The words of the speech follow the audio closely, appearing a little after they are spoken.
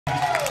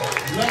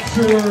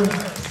lecturer,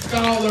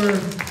 scholar,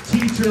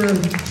 teacher,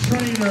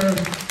 trainer,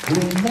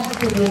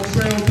 remarkable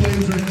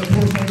trailblazer in the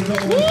personal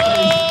development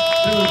space.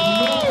 There is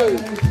nobody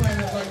on the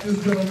planet like this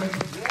gentleman.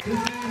 His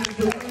name is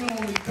the one and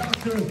only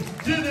Dr.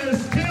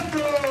 Dennis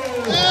Kimbro.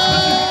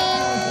 Yeah.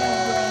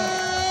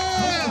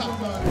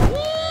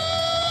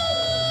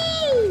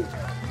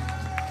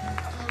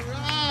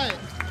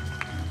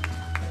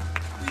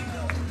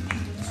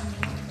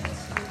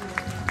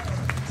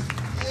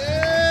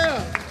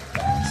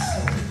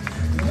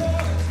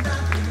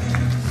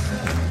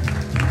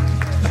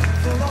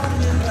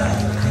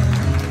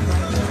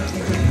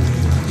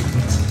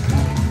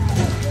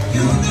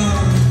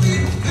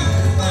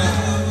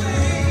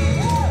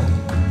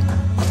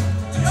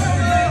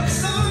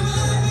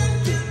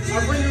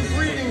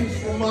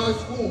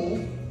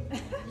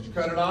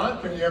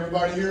 Can you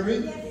everybody hear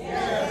me?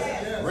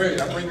 Yes. Great.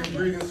 I bring you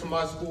greetings from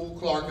my school,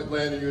 Clark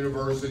Atlanta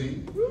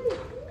University.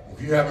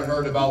 If you haven't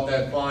heard about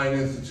that fine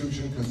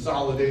institution,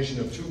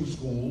 consolidation of two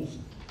schools,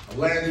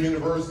 Atlanta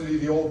University,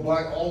 the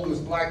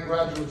oldest black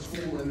graduate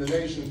school in the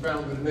nation,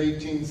 founded in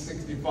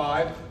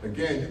 1865.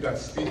 Again, you got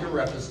speaker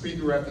after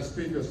speaker after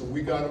speaker, so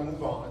we got to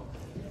move on.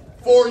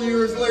 4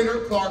 years later,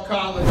 Clark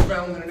College,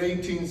 founded in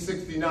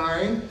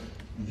 1869.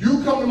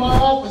 You come to my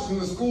office in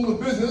the School of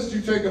Business,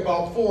 you take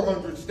about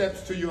 400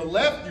 steps to your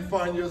left, you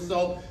find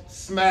yourself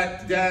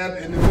smack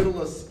dab in the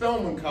middle of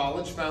Spelman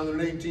College, founded in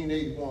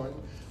 1881.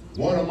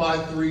 One of my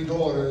 3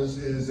 daughters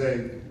is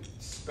a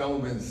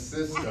Spelman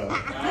sister.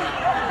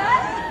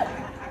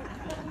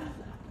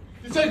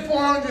 You take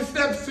 400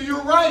 steps to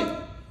your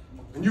right,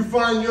 and you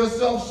find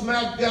yourself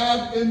smack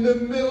dab in the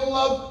middle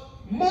of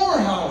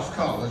Morehouse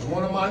College.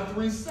 One of my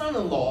 3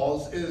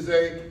 son-in-laws is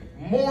a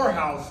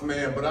Morehouse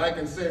man, but I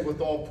can say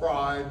with all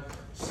pride,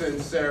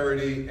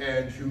 sincerity,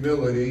 and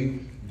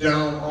humility,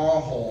 down our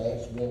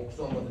halls walk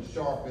some of the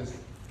sharpest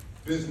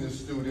business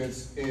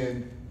students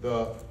in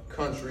the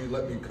country.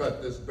 Let me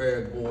cut this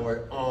bad boy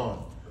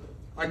on.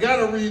 I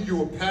gotta read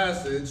you a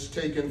passage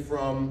taken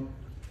from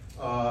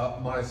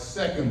my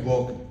second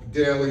book,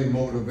 Daily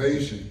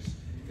Motivations.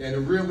 And it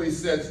really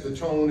sets the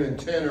tone and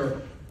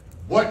tenor,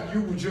 what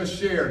you just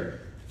shared,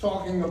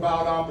 talking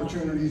about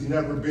opportunities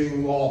never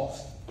being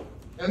lost.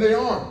 And they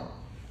aren't.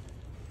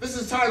 This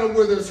is titled,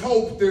 Where There's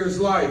Hope, There's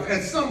Life.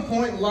 At some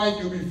point in life,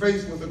 you'll be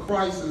faced with a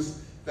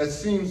crisis that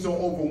seems so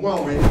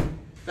overwhelming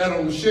that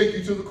it'll shake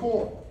you to the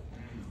core.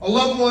 A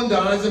loved one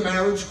dies, a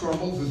marriage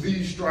crumbles,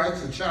 disease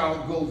strikes, a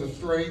child goes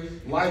astray,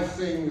 life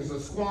savings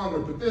is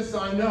squandered. But this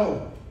I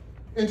know,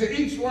 into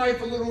each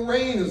life a little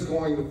rain is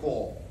going to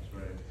fall.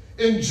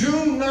 In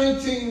June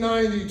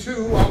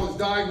 1992, I was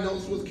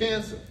diagnosed with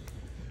cancer.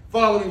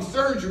 Following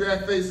surgery, I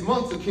faced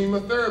months of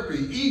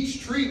chemotherapy.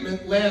 Each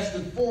treatment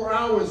lasted 4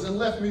 hours and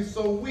left me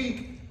so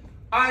weak,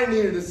 I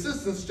needed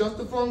assistance just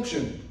to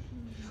function.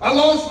 I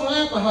lost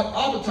my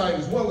appetite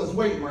as well as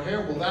weight. My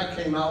hair, well, that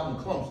came out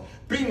in clumps.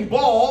 Being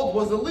bald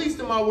was the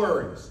least of my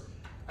worries.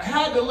 I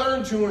had to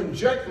learn to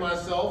inject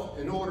myself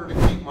in order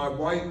to keep my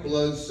white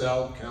blood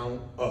cell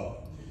count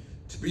up.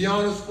 To be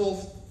honest,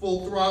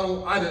 full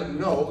throttle, I didn't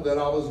know that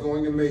I was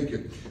going to make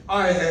it.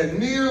 I had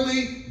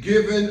nearly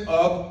given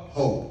up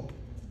hope.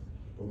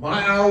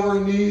 My hour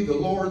of need, the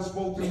Lord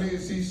spoke to me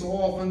as he so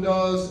often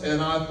does, and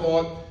I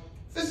thought,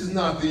 this is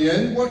not the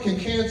end. What can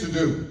cancer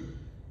do?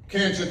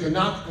 Cancer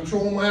cannot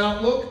control my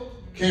outlook.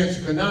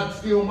 Cancer cannot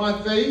steal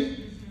my faith.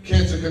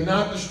 Cancer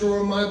cannot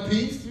destroy my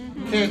peace.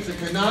 Cancer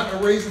cannot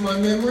erase my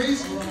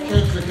memories.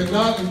 Cancer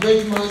cannot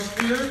invade my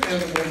spirit,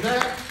 and it will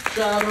not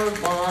shatter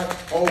my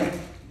hope.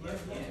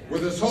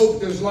 Where there's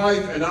hope, there's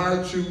life, and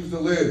I choose to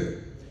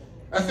live.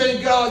 I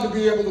thank God to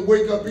be able to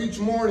wake up each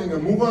morning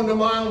and move under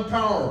my own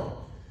power.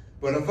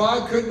 But if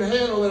I couldn't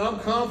handle it, I'm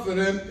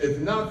confident, if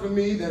not for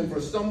me, then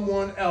for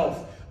someone else,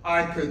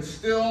 I could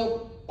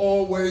still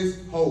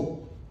always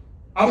hope.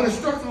 I would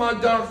instruct my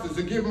doctors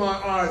to give my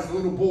eyes to the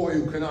little boy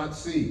who cannot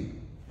see,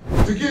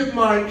 to give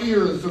my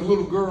ears to the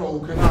little girl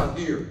who cannot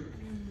hear,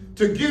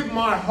 to give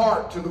my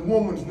heart to the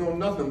woman who's known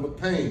nothing but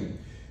pain,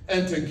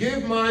 and to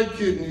give my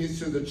kidneys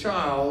to the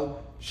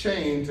child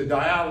chained to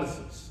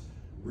dialysis.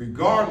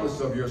 Regardless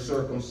of your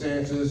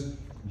circumstances,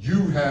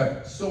 you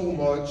have so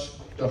much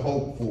to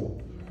hope for.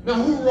 Now,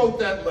 who wrote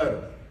that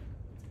letter?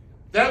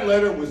 That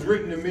letter was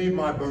written to me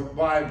by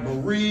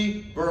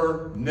Marie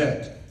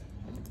Burnett.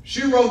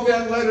 She wrote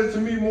that letter to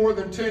me more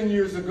than 10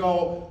 years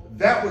ago.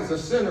 That was the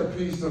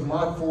centerpiece of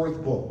my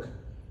 4th book.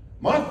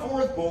 My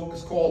 4th book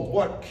is called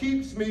What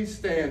Keeps Me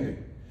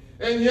Standing.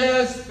 And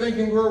yes, Think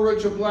and Grow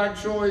Rich, a Black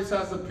Choice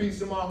has a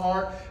piece of my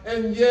heart.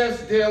 And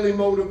yes, Daily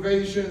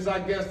Motivations, I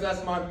guess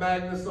that's my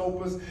magnus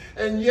opus.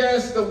 And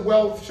yes, the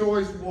Wealth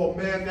Choice, well,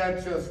 man,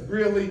 that just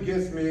really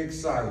gets me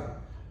excited.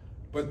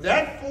 But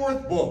that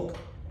 4th book,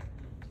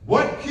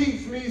 What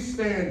Keeps Me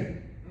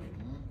Standing,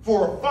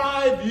 for a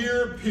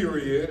 5-year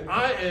period,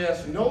 I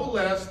asked no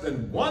less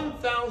than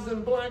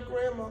 1,000 black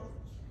grandmothers.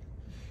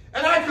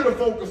 And I could have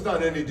focused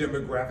on any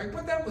demographic,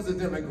 but that was a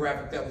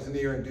demographic that was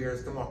near and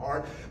dearest to my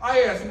heart.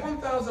 I asked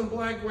 1,000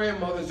 black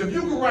grandmothers, if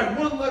you could write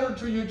one letter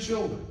to your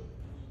children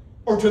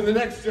or to the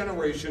next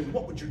generation,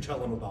 what would you tell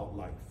them about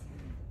life?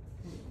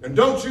 And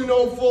don't you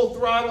know, Full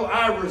Throttle,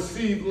 I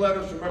received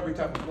letters from every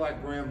type of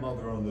black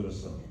grandmother under the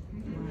sun.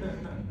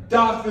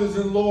 Doctors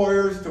and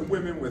lawyers to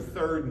women with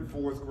 3rd and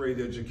 4th grade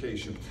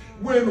education.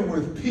 Women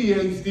with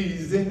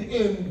PhDs and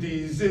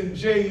MDs and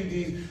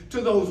JDs,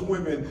 to those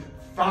women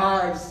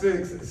 5th,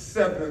 6th,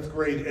 7th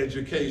grade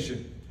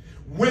education.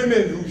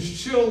 Women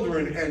whose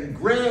children and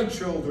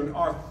grandchildren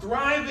are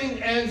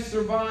thriving and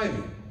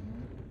surviving.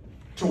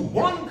 To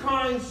one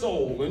kind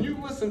soul, and you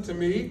listen to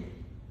me,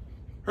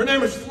 her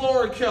name is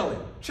Flora Kelly.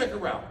 Check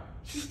her out.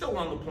 She's still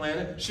on the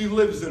planet. She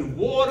lives in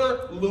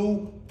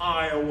Waterloo,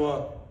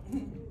 Iowa.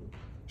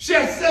 She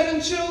has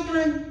 7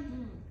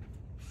 children,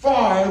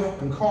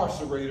 5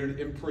 incarcerated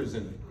in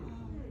prison.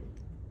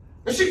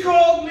 And she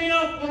called me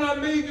up when I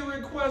made the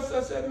request.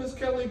 I said, Miss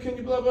Kelly, can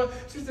you blah, blah?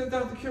 She said,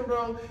 Dr.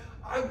 Kimbro,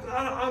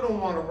 I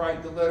don't want to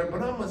write the letter,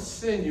 but I'm going to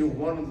send you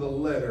one of the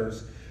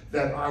letters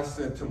that I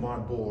sent to my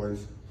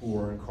boys who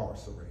are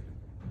incarcerated.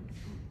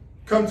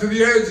 Come to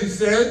the edge, he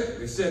said.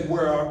 They said,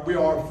 we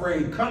are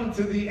afraid. Come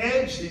to the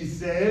edge, he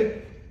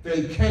said.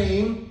 They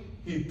came,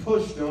 he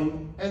pushed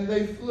them, and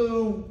they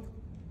flew.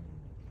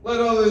 Let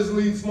others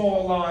lead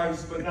small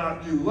lives, but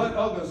not you. Let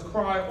others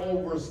cry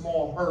over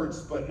small hurts,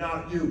 but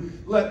not you.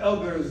 Let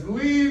others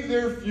leave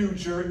their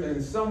future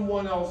in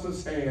someone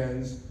else's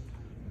hands,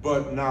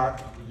 but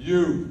not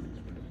you.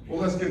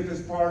 Well, let's get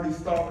this party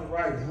started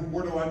right.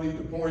 Where do I need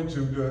to point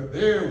to?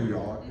 There we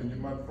are. Can you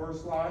my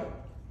first slide?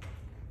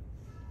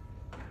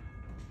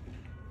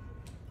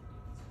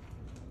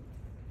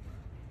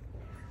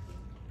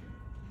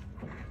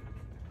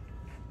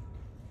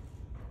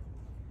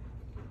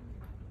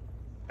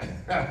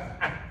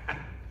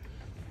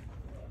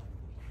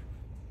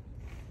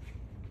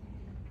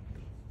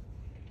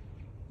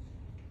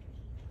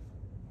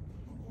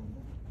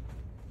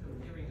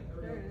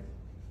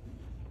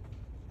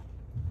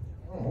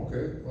 Oh,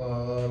 okay.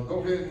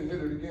 Go ahead and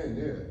hit it again,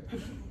 yeah.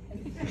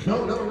 No.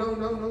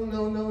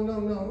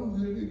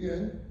 Hit it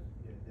again.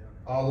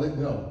 I'll let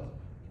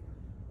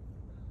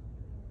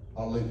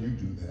you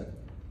do that.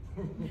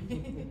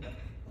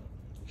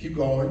 Keep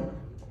going.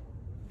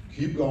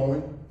 Keep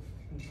going.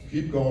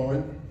 Keep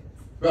going.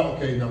 Well,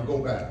 okay, now go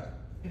back.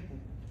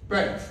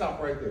 Bang,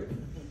 stop right there.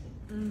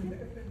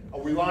 Are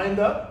we lined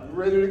up? You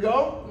ready to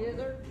go? Yes,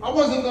 sir. I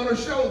wasn't going to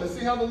show this.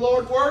 See how the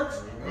Lord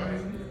works?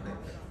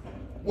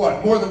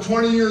 What, more than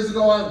 20 years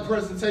ago, I had a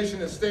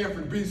presentation at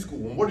Stanford B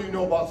School. And what do you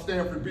know about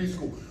Stanford B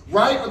School?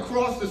 Right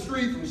across the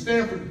street from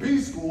Stanford B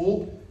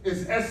School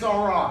is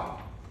SRI.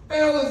 The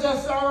hell is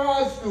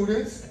SRI,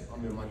 students?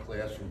 I'm in my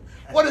classroom.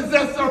 What is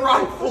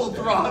SRI, Full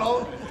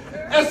Throttle?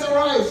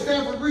 SRI is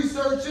Stanford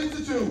Research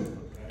Institute.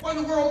 What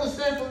in the world is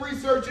Stanford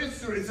Research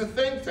Institute? It's a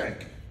think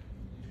tank.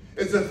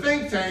 It's a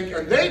think tank,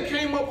 and they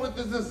came up with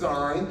this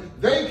design,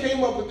 they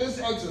came up with this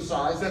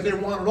exercise that they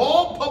wanted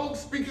all public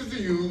speakers to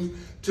use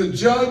to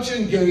judge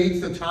and gauge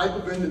the type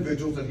of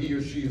individuals that he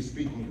or she is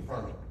speaking in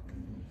front of.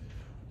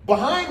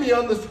 Behind me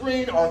on the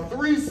screen are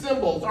 3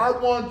 symbols. I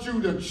want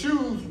you to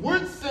choose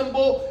which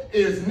symbol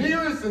is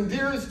nearest and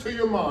dearest to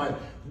your mind.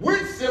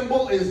 Which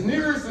symbol is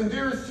nearest and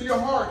dearest to your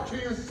heart, to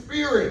your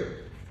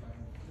spirit?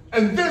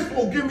 And this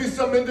will give me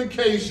some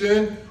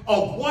indication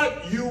of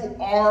what you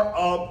are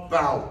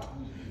about.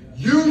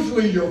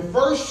 Usually your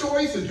first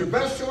choice is your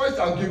best choice.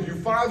 I'll give you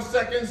 5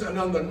 seconds, and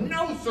under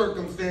no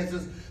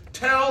circumstances,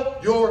 tell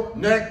your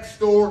next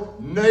door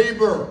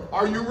neighbor.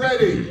 Are you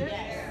ready?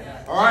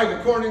 Yes. All right,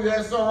 according to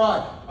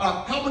SRI,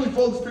 how many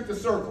folks picked a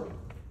circle?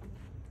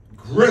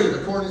 Great.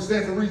 According to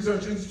Stanford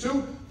Research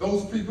Institute,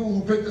 those people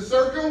who picked the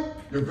circle,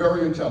 you're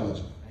very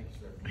intelligent.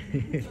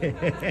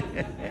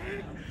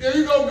 There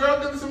you go, girl.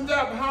 Give me some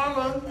dap.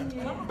 Holla.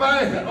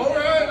 Bang. All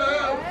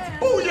right.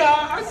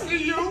 Booyah. I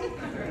see you.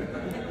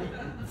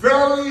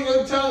 Very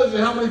intelligent.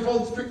 How many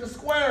folks picked a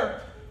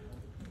square?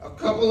 A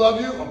couple of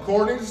you.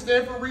 According to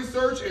Stanford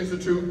Research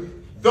Institute,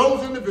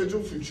 those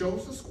individuals who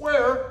chose the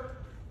square,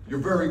 you're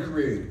very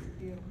creative.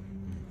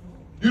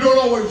 You don't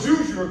always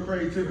use your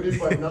creativity,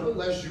 but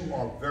nonetheless, you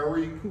are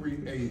very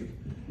creative.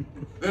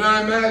 Then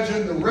I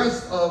imagine the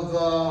rest of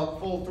the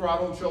Full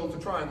Throttle chose the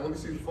triangle. Let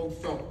me see if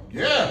folks don't.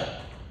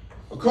 Yeah.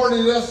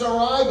 According to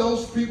SRI,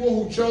 those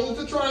people who chose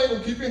the triangle,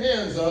 keep your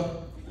hands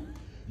up.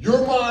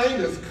 Your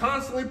mind is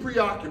constantly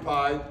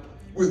preoccupied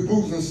with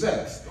booze and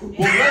sex. Well,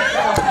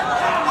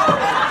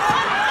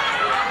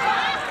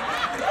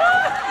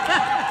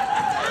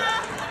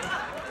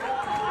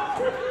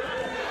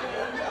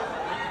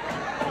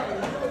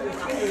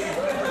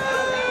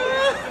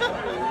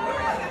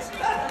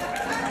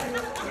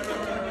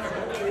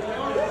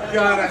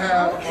 gotta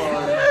have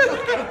fun.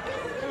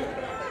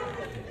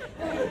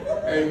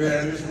 Hey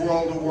man, this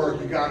world of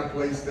work, you gotta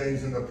place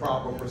things in the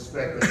proper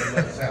perspective and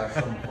let's have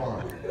some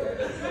fun.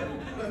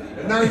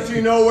 In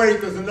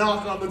 1908, there's a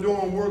knock on the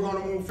door, and we're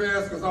gonna move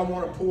fast because I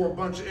want to pour a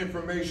bunch of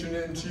information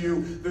into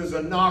you. There's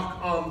a knock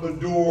on the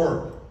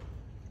door.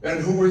 And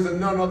who is it?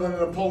 None other than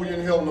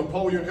Napoleon Hill.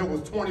 Napoleon Hill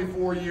was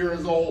 24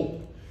 years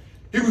old.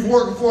 He was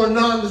working for a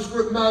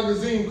nondescript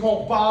magazine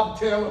called Bob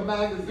Taylor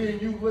Magazine.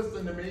 You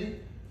listen to me.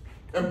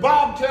 And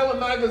Bob Taylor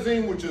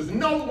magazine, which is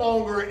no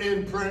longer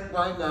in print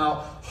right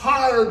now,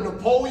 hired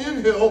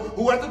Napoleon Hill,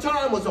 who at the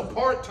time was a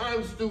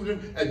part-time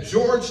student at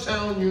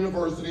Georgetown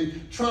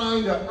University,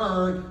 trying to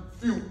earn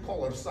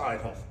call it a side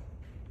hustle.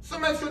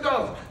 Some extra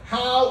dollars.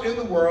 How in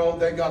the world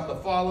they got the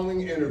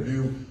following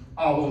interview,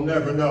 I will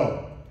never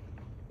know.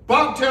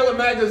 Bob Taylor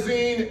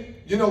magazine,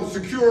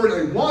 secured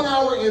a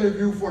 1-hour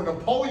interview for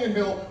Napoleon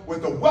Hill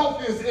with the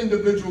wealthiest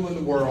individual in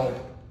the world.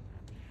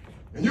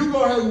 And you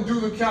go ahead and do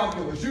the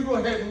calculus. You go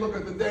ahead and look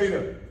at the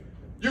data.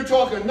 You're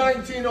talking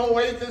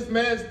 1908, this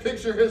man's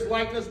picture, his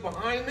likeness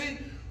behind me,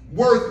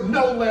 worth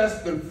no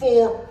less than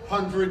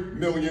 $400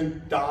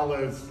 million.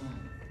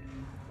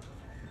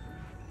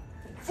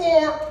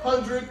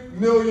 $400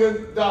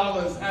 million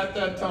at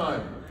that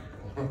time.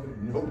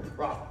 No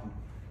problem.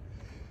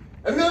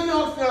 And then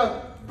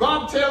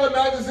Bob Taylor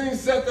magazine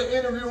set the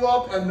interview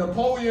up, and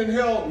Napoleon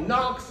Hill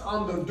knocks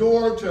on the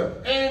door to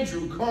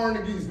Andrew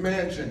Carnegie's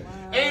mansion.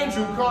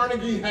 Andrew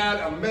Carnegie had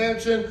a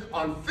mansion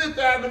on 5th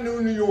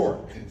Avenue, New York,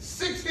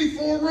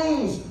 64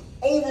 rooms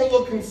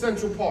overlooking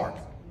Central Park.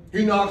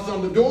 He knocks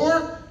on the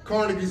door,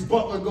 Carnegie's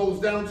butler goes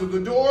down to the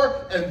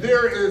door, and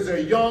there is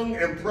a young,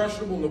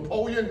 impressionable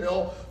Napoleon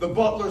Hill. The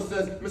butler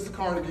says, Mr.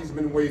 Carnegie's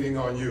been waiting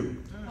on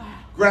you.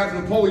 Grabs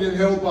Napoleon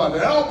Hill by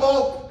the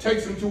elbow,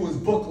 takes him to his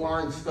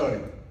book-lined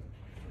study.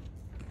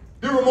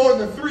 There were more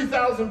than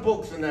 3,000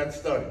 books in that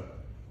study.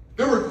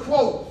 There were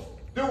quotes,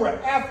 there were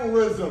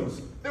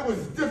aphorisms, there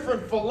was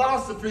different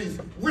philosophies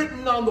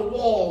written on the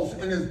walls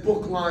in his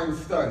book-lined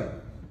study.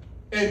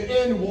 And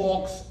in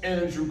walks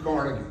Andrew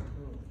Carnegie.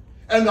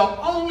 And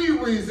the only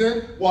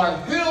reason why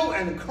Hill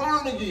and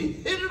Carnegie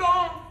hit it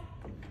off,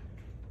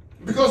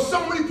 because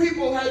so many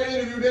people had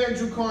interviewed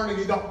Andrew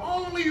Carnegie, the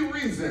only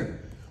reason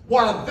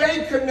why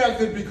they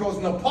connected, because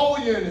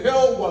Napoleon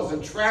Hill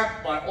wasn't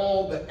trapped by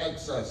all the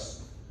excess.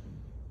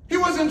 He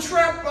wasn't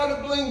trapped by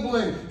the bling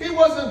bling. He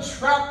wasn't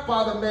trapped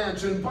by the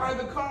mansion, by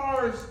the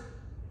cars.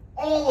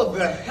 All of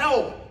the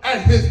help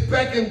at his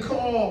beck and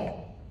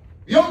call.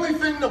 The only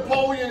thing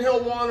Napoleon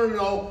Hill wanted to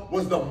know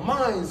was the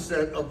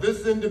mindset of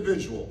this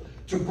individual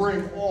to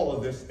bring all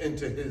of this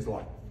into his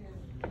life.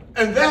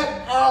 And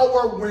that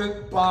hour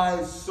went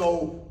by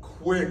so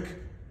quick.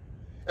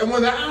 And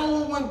when the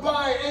hour went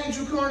by,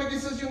 Andrew Carnegie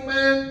says, young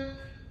man,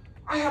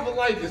 I have a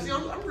likeness.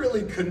 I'm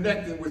really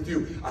connecting with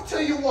you. I'll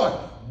tell you what,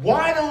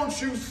 why don't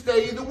you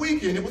stay the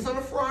weekend? It was on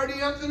a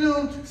Friday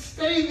afternoon.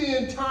 Stay the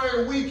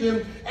entire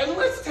weekend, and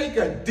let's take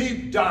a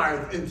deep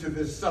dive into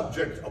this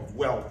subject of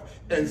wealth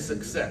and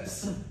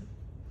success.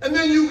 And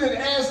then you can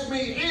ask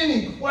me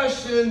any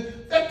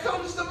question that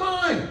comes to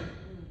mind.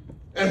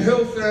 And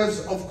Hill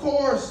says, of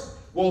course.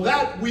 Well,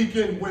 that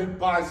weekend went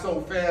by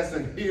so fast,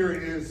 and here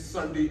it is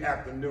Sunday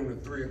afternoon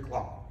at 3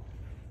 o'clock.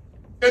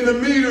 And the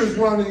meter's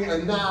running,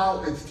 and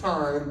now it's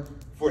time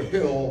for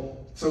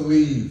Hill to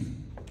leave.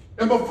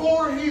 And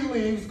before he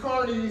leaves,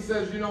 Carnegie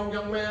says,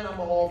 young man, I'm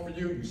going to offer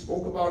you, you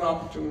spoke about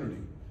opportunity.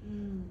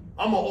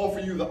 I'm going to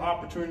offer you the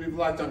opportunity of a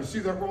lifetime. You see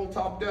that roll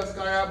top desk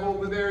I have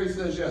over there? He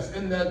says, yes.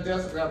 In that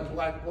desk, I got a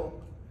black book.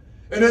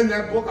 And in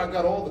that book, I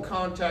got all the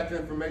contact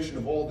information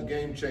of all the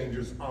game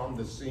changers on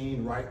the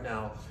scene right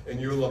now, and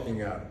you're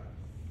looking at it.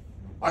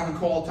 I can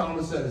call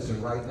Thomas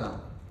Edison right now.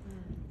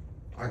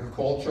 I could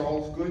call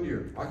Charles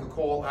Goodyear. I could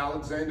call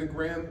Alexander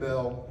Graham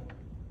Bell.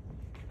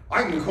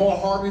 I can call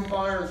Harvey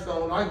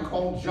Firestone. I can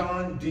call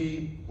John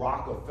D.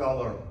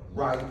 Rockefeller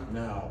right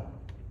now.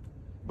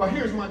 But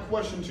here's my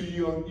question to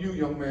you,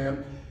 young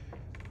man.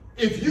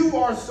 If you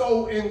are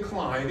so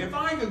inclined, if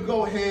I could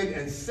go ahead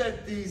and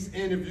set these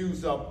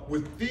interviews up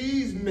with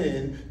these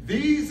men,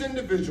 these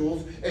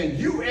individuals, and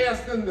you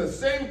ask them the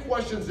same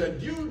questions that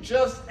you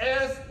just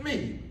asked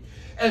me,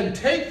 and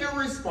take their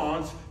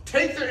response,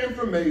 take their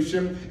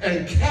information,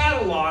 and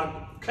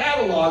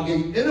catalog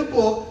it in a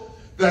book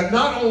that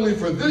not only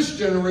for this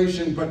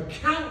generation, but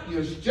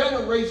countless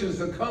generations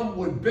to come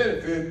would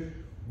benefit,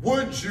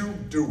 would you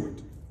do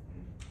it?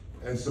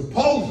 And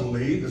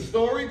supposedly, the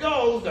story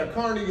goes that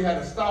Carnegie had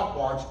a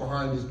stopwatch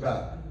behind his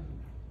back.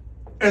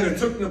 And it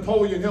took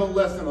Napoleon Hill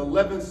less than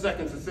 11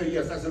 seconds to say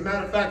yes. As a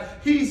matter of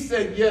fact, he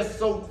said yes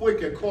so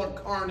quick it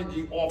caught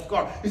Carnegie off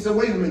guard. He said,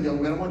 wait a minute,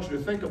 young man, I want you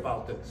to think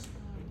about this.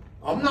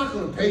 I'm not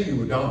going to pay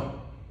you a dime.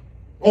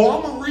 Oh,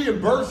 I'm going to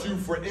reimburse you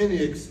for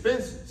any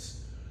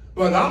expenses.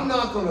 But I'm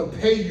not going to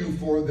pay you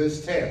for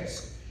this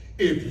task.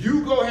 If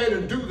you go ahead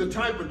and do the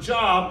type of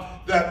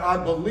job that I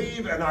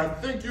believe and I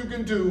think you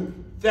can do,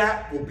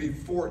 that will be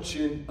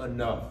fortune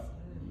enough.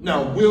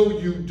 Now,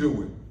 will you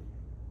do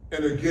it?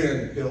 And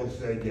again, Hill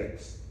said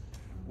yes.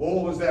 Well,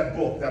 what was that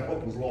book? That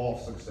book was Law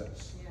of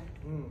Success.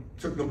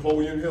 Took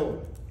Napoleon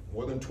Hill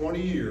more than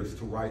 20 years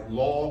to write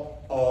Law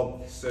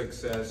of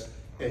Success.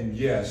 And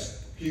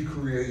yes, he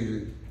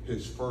created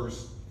his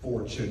first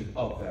fortune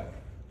of that.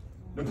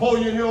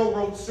 Napoleon Hill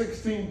wrote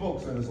 16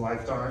 books in his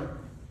lifetime.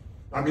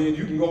 I mean,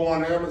 you can go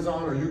on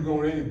Amazon or you can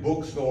go to any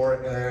bookstore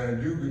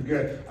and you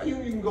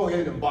can go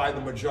ahead and buy the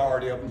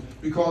majority of them,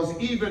 because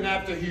even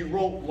after he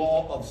wrote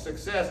Law of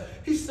Success,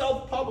 he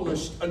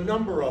self-published a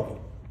number of them.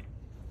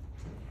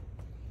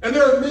 And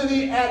there are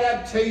many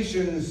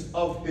adaptations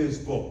of his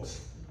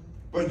books.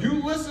 But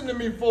you listen to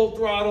me, Full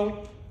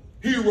Throttle,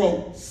 he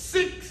wrote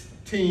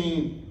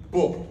 16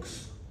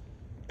 books.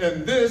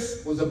 And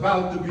this was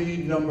about to be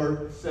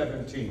number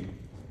 17.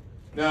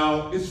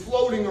 Now, it's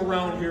floating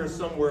around here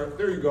somewhere.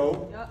 There you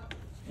go. Yep.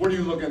 What are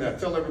you looking at?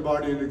 Tell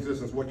everybody in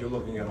existence what you're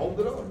looking at. Hold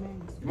it up.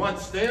 You might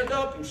stand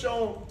up and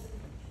show them.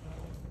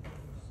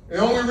 The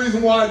only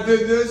reason why I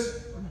did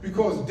this,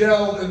 because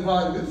Dell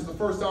invited me. This is the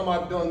first time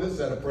I've done this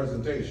at a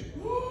presentation.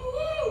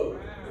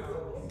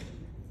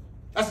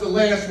 That's the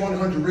last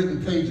 100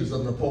 written pages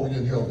of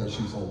Napoleon Hill that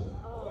she's holding.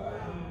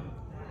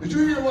 Did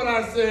you hear what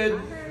I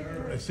said?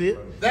 I see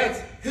it. That's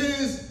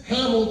his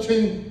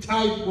Hamilton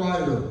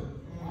typewriter.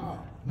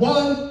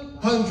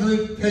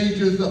 100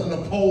 pages of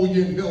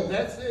Napoleon Hill.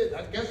 That's it.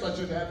 I guess I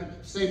should have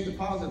it safe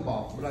deposit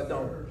box, but I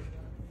don't.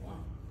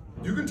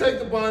 You can take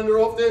the binder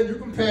off there and you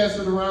can pass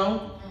it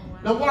around.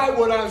 Now, why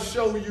would I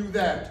show you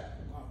that?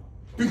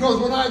 Because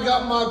when I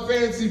got my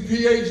fancy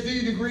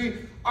PhD degree,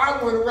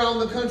 I went around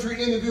the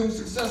country interviewing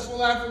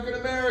successful African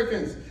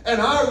Americans.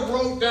 And I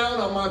wrote down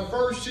on my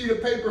first sheet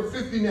of paper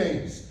 50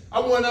 names. I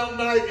went out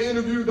and I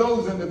interviewed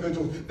those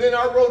individuals. Then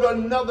I wrote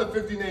another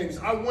 50 names.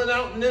 I went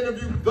out and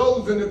interviewed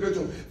those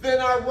individuals. Then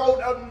I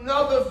wrote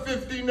another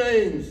 50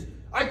 names.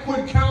 I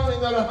quit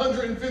counting at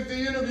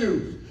 150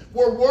 interviews.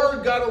 Where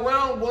word got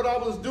around what I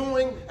was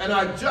doing, and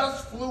I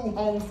just flew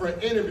home for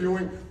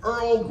interviewing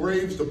Earl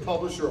Graves, the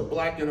publisher of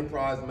Black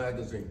Enterprise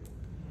magazine.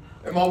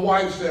 And my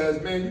wife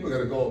says, man, you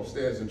gotta go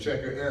upstairs and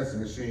check your answer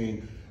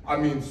machine. I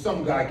mean,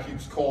 some guy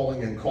keeps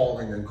calling and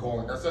calling and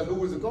calling. I said,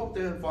 who is it? Go up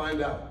there and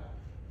find out.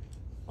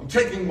 I'm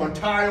taking my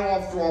tie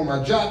off, throwing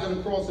my jacket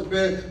across the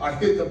bed. I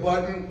hit the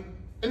button,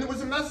 and there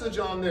was a message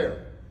on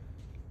there.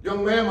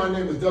 Young man, my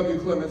name is W.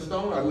 Clement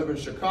Stone. I live in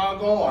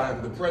Chicago. I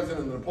am the president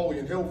of the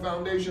Napoleon Hill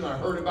Foundation. I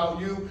heard about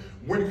you.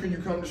 When can you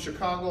come to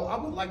Chicago? I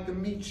would like to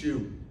meet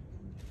you.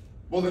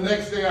 Well, the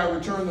next day I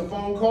returned the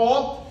phone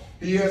call.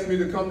 He asked me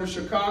to come to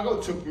Chicago.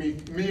 It took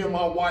me and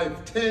my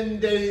wife 10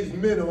 days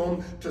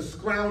minimum to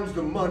scrounge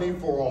the money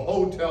for a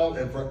hotel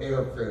and for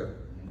airfare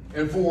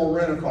and for a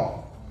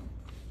rent-a-car.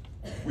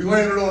 We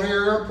landed on the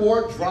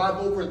airport, drive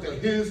over to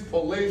his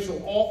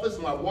palatial office.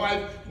 My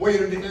wife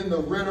waited in the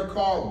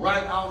rent-a-car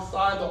right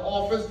outside the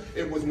office.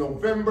 It was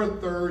November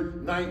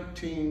 3rd,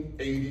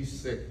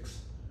 1986.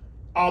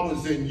 I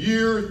was in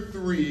year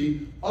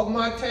 3 of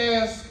my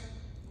task.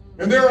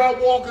 And there I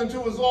walk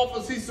into his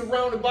office. He's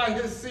surrounded by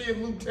his sea of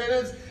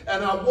lieutenants.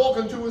 And I walk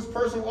into his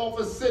personal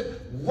office,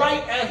 sit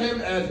right at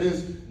him at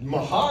his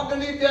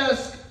mahogany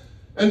desk.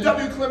 And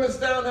W. Clement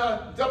Stone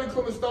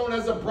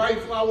has a bright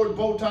flowered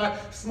bow tie,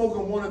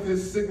 smoking one of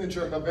his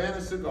signature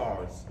Havana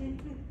cigars.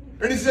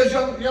 And he says,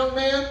 young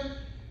man,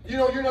 you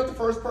know, you're not the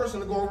first person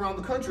to go around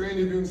the country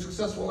interviewing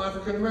successful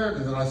African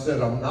Americans. And I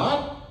said, I'm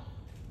not?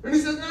 And he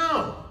says,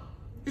 no.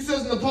 He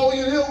says,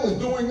 Napoleon Hill was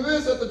doing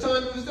this at the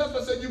time of his death.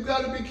 I said, you've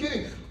got to be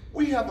kidding.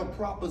 We have a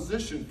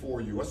proposition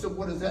for you. I said,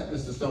 what is that,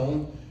 Mr.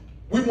 Stone?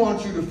 We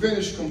want you to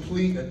finish,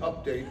 complete, and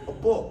update a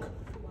book.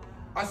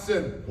 I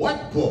said,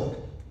 what book?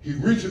 He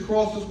reached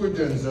across his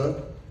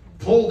credenza,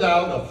 pulled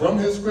out from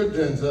his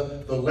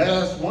credenza the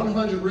last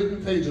 100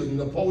 written pages of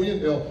Napoleon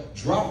Hill,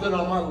 dropped it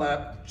on my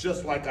lap,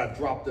 just like I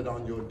dropped it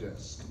on your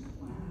desk.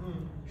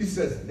 He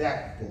says,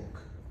 that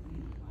book.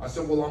 I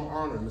said, well, I'm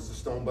honored, Mr.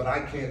 Stone, but I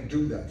can't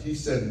do that. He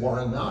said,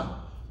 why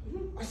not?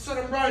 I said,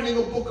 I'm writing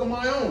a book of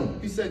my own.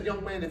 He said,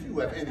 young man, if you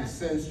have any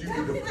sense, you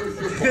need to push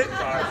your book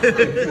aside and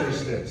finish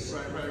this.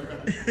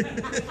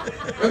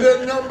 Right. And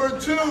then number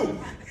 2.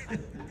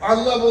 I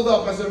leveled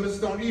up. I said, Mr.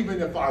 Stone,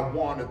 even if I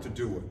wanted to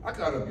do it, I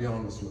gotta be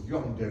honest with you,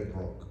 I'm dead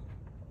broke.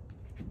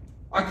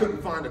 I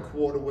couldn't find a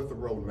quarter with a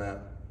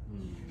roadmap.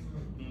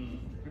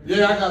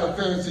 Yeah, I got a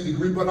fancy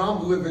degree, but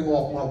I'm living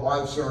off my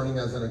wife's earning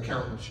as an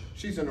accountant.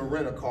 She's in a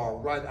rent-a-car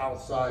right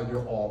outside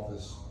your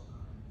office.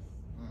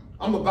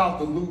 I'm about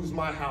to lose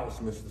my house,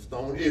 Mr.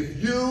 Stone.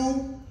 If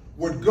you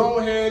would go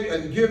ahead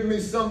and give me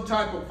some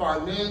type of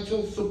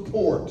financial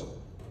support,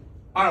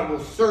 I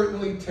will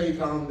certainly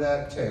take on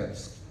that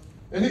task.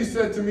 And he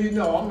said to me,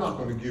 no, I'm not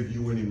going to give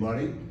you any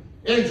money.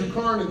 Andrew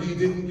Carnegie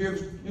didn't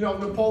give,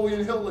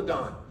 Napoleon Hill a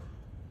dime.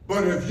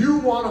 But if you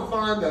want to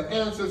find the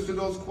answers to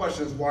those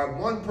questions, why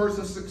one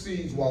person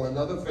succeeds while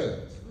another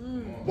fails,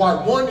 why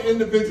one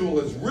individual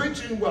is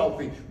rich and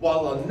wealthy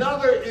while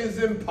another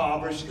is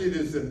impoverished, it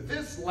is in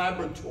this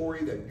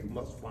laboratory that you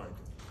must find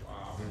it.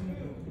 Wow.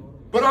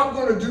 But I'm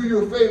going to do you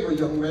a favor,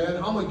 young man.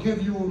 I'm going to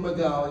give you a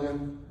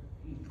medallion.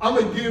 I'm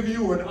going to give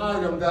you an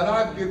item that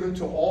I've given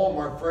to all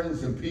my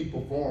friends in peak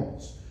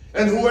performance.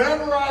 And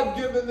whoever I've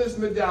given this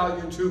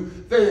medallion to,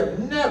 they have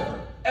never,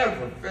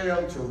 ever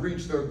failed to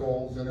reach their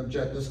goals and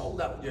objectives.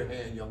 Hold out your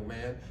hand, young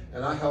man.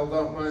 And I held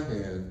out my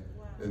hand,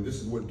 and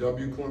this is what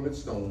W. Clement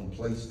Stone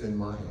placed in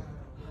my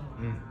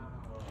hand.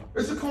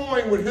 It's a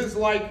coin with his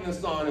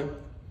likeness on it,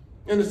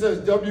 and it says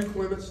W.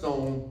 Clement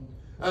Stone.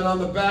 And on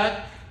the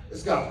back,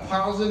 it's got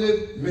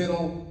positive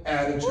mental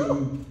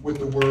attitude with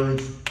the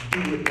words,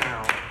 do it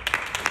now.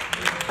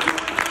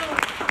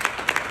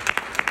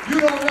 You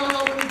don't know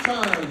how many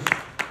times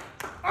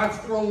I've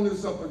thrown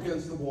this up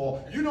against the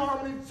wall. You know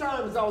how many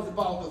times I was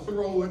about to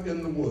throw it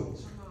in the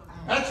woods?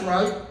 That's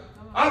right.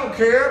 I don't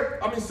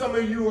care. I mean, some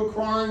of you are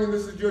crying and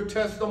this is your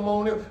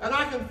testimonial, and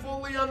I can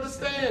fully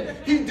understand.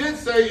 He did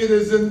say it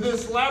is in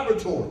this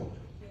laboratory.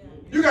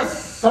 You got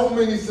so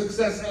many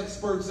success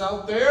experts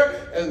out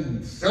there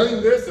and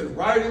saying this and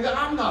writing that.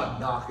 I'm not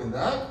knocking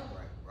that.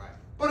 Right.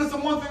 But it's the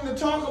one thing to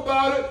talk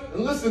about it.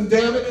 And listen,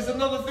 damn it, it's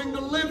another thing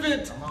to live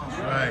it. Come on.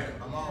 Right.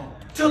 Come on.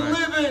 To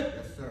live it.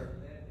 Yes, sir.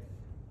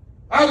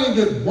 I didn't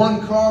get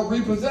one car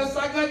repossessed.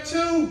 I got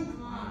two.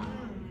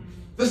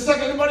 The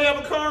second, anybody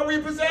have a car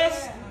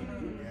repossessed?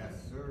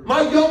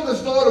 My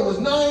youngest daughter was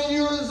 9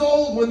 years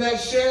old when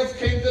that sheriff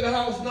came to the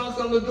house, knocked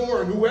on the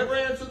door, and whoever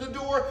answered the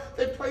door,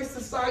 they placed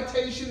a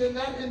citation in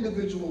that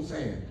individual's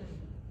hand.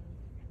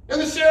 And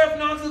the sheriff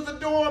knocks at the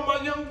door, and my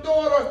young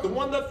daughter, the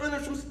one that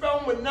finished from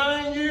Spelman, with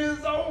 9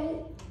 years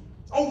old,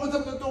 opens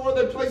up the door,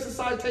 they place a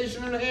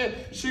citation in her hand.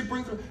 She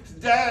brings her,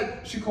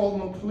 Dad, she called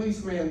him a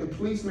policeman. The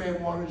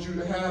policeman wanted you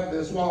to have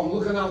this while I'm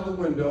looking out the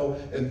window,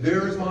 and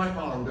there's my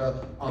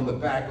Honda on the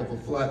back of a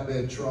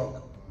flatbed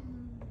truck.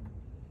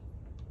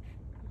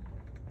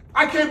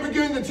 I can't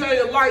begin to tell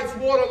you, lights,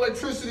 water,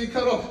 electricity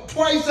cut off.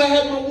 Twice I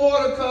had my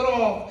water cut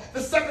off.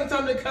 The second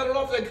time they cut it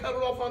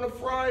off on a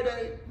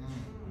Friday.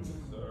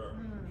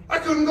 I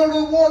couldn't go to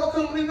the water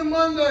company the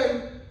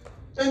Monday.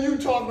 And you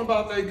talking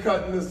about they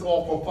cutting this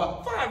off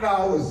for 5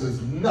 hours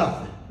is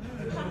nothing.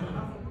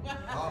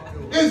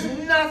 It's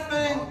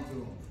nothing.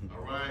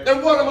 All right.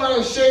 And what am I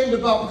ashamed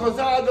about? Because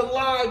I had to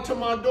lie to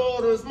my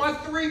daughters, my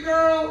 3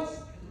 girls.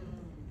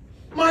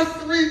 My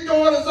 3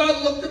 daughters,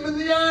 I looked them in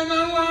the eye and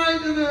I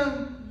lied to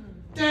them.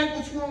 Dad,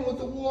 what's wrong with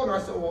the water? I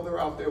said, well, they're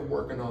out there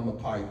working on the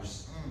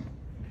pipes.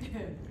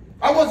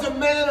 I wasn't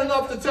man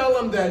enough to tell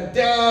them that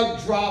Dad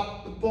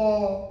dropped the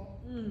ball.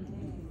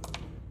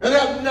 And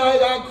that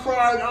night I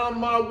cried on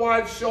my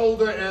wife's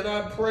shoulder and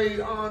I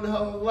prayed on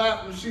her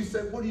lap. And she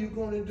said, what are you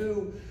going to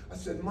do? I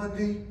said,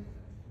 Monday,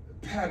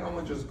 Pat, I'm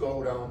going to just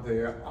go down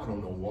there. I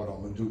don't know what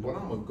I'm going to do, but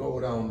I'm going to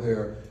go down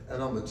there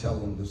and I'm going to tell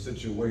them the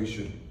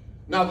situation.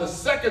 Now, the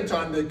second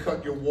time they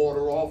cut your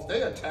water off,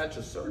 they attach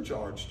a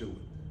surcharge to it.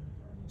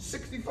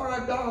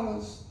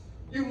 $65.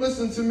 You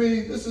listen to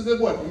me, this is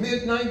in what,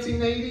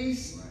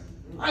 mid-1980s?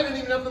 I didn't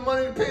even have the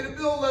money to pay the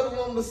bill, let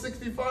alone the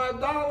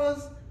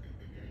 $65.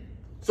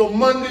 So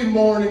Monday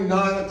morning,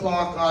 9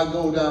 o'clock, I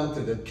go down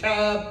to the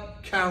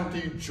Cobb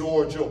County,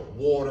 Georgia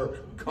Water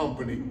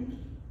Company.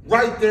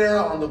 Right there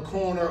on the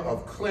corner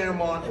of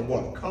Claremont and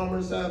what,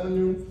 Commerce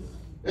Avenue?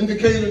 In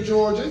Decatur,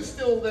 Georgia, it's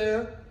still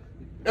there.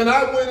 And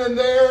I went in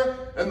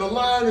there, and the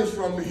line is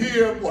from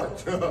here,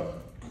 what,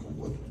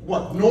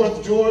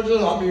 North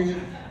Georgia? I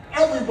mean,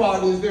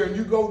 everybody is there.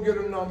 You go get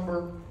a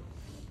number.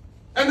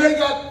 And they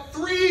got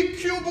 3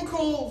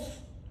 cubicles.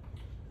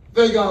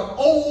 They got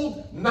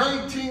old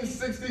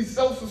 1960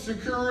 Social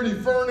Security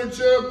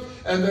furniture,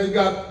 and they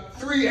got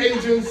 3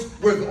 agents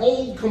with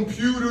old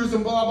computers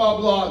and blah, blah,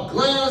 blah.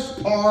 Glass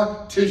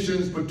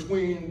partitions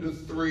between the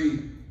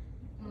 3.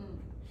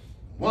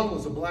 One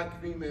was a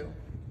black female.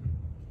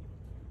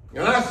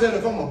 And I said,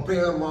 if I'm going to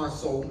bare my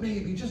soul,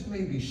 maybe, just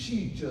maybe,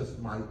 she just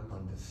might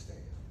understand.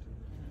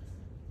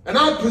 And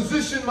I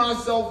positioned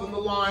myself in the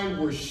line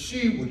where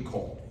she would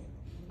call me.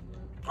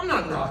 I'm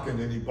not knocking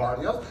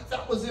anybody else.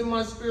 That was in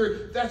my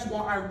spirit. That's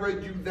why I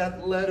read you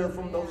that letter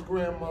from those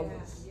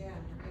grandmothers.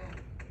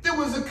 There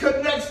was a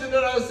connection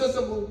that I said,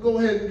 well, go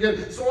ahead and get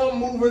it. So I'm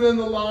moving in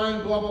the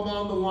line, blah, blah,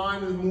 blah. The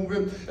line is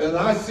moving. And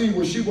I see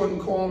where she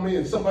wouldn't call me.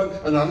 And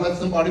I let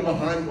somebody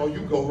behind me, oh, you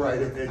go right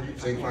ahead. You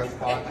take my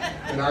spot.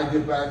 And I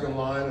get back in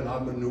line and I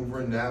maneuver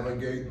and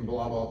navigate and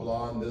blah, blah,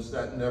 blah. And this,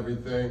 that, and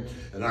everything.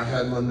 And I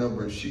had my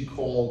number. And she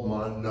called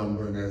my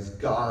number. And as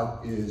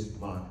God is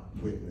my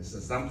witness,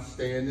 as I'm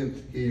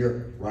standing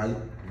here right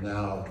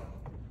now,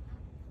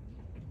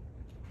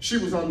 she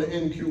was on the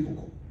end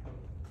cubicle.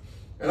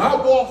 And I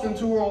walked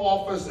into her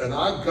office and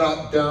I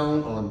got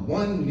down on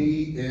one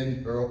knee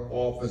in her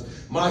office.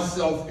 My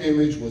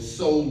self-image was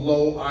so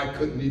low I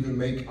couldn't even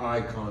make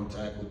eye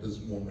contact with this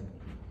woman.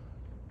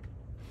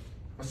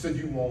 I said,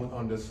 you won't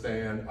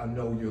understand. I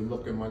know you're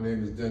looking. My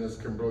name is Dennis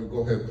Kimbro.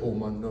 Go ahead, pull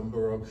my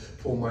number up,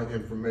 pull my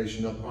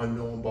information up. I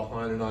know I'm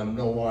behind and I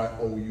know I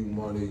owe you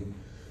money.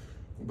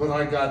 But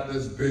I got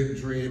this big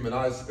dream and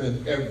I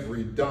spent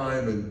every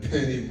dime and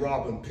penny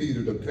robbing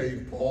Peter to pay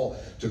Paul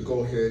to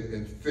go ahead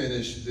and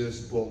finish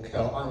this book.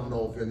 Hell, I don't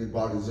know if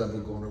anybody's ever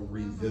going to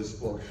read this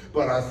book,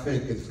 but I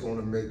think it's going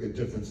to make a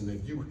difference. And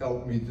if you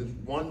help me this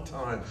one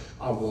time,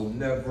 I will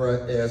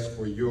never ask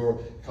for your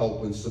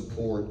help and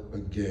support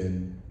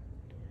again.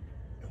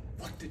 And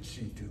what did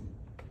she do?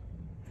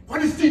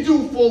 What did she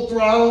do, Full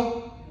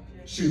Throttle?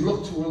 She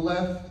looked to her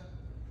left.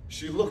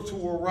 She looked to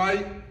her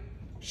right.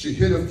 She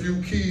hit a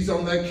few keys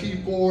on that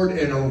keyboard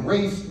and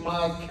erased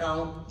my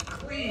account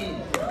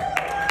clean.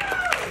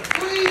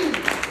 Clean.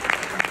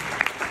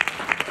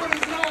 But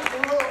it's not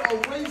her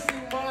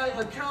erasing my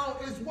account,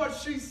 it's what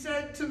she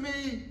said to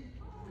me.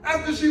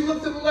 After she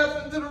looked to the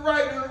left and to the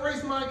right and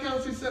erased my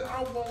account, she said,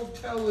 I won't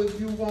tell if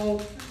you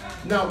won't.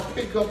 Now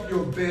pick up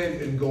your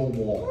bed and go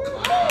walk. By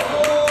the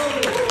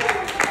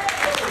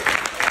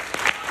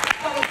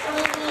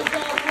time I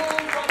got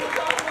home, the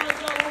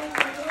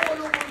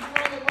water was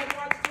running. My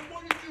wife said,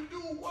 what did you do?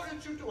 What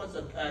did you do? I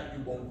said, Pat,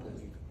 you won't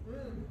believe it.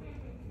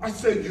 I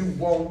said, you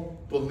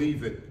won't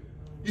believe it.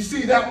 You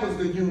see, that was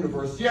the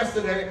universe.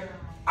 Yesterday,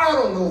 I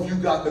don't know if you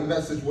got the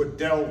message what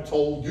Del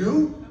told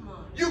you.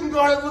 You can go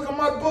ahead and look at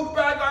my book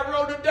bag. I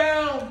wrote it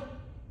down.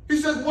 He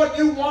says, what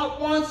you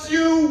want wants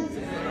you.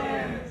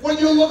 What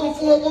you're looking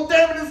for, well,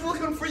 damn it, it's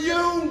looking for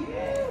you.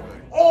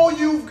 All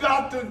you've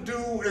got to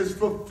do is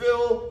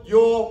fulfill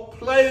your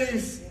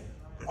place.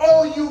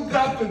 All you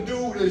got to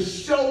do is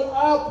show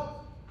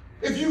up.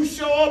 If you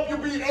show up, you'll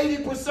beat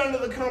 80%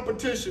 of the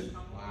competition.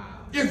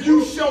 If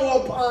you show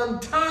up on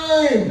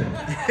time,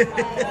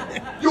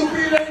 you'll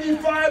beat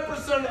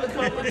 85% of the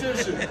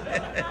competition.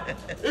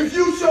 If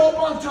you show up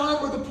on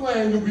time with a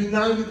plan, you'll beat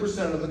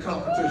 90% of the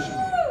competition.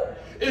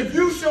 If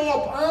you show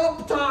up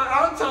on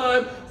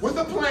time with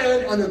a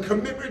plan and a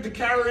commitment to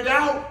carry it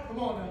out,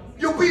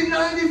 you'll beat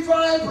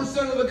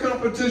 95% of the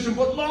competition.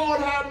 But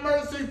Lord have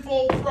mercy,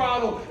 full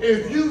throttle.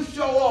 If you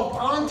show up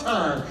on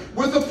time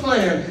with a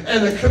plan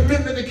and a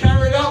commitment to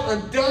carry it out,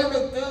 and damn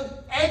it, then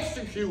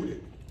execute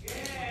it.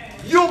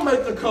 You'll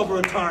make the cover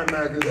of Time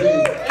magazine.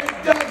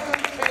 It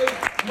doesn't take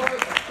much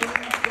to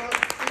succeed.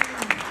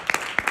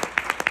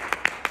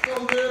 So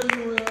there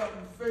you have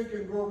Think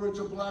and Grow Rich,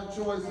 a Black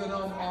choice, and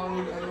I'm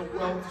honored, and a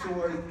wealth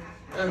choice,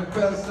 and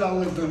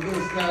bestsellers, and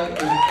this,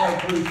 that, and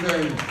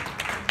everything.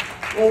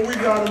 Well, we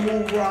got to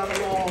move right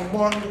along.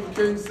 Martin Luther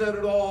King said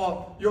it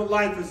all. Your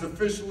life is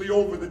officially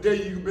over the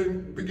day you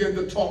begin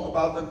to talk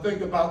about and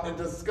think about and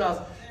discuss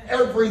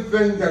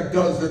everything that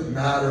doesn't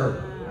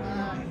matter.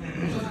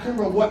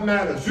 Kimbro, what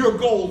matters? Your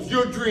goals,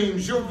 your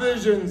dreams, your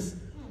visions.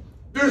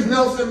 There's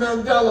Nelson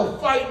Mandela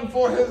fighting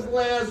for his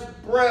last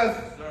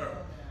breath.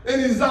 And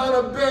he's on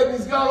a bed and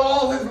he's got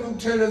all his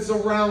lieutenants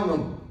around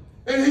him.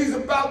 And he's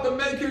about to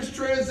make his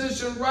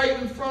transition right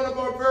in front of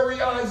our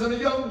very eyes. And a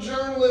young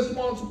journalist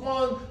wants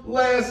one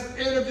last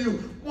interview,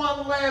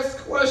 one last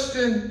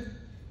question.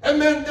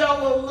 And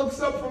Mandela looks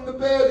up from the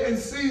bed and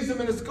sees him,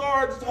 and his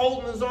guards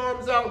holding his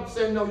arms out and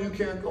saying, no, you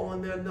can't go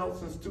in there.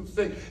 Nelson's too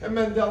sick. And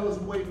Mandela's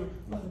waiting.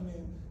 Let him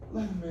in,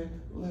 let him in,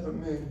 let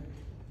him in.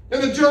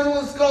 And the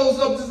journalist goes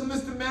up to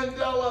Mr.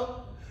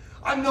 Mandela.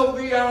 I know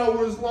the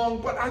hour is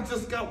long, but I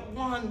just got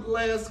one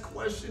last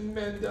question.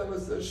 Mandela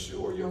says,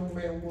 sure, young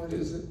man, what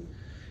is it?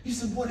 He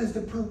said, what is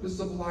the purpose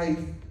of life?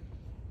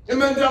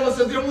 And Mandela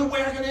said, the only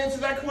way I can answer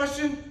that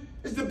question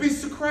is to be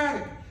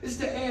Socratic, is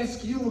to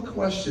ask you a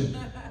question.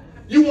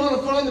 You want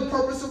to find the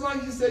purpose of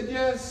life? He said,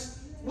 yes.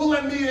 Well,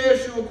 let me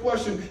ask you a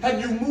question.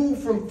 Have you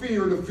moved from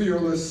fear to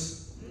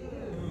fearless?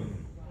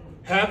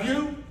 Have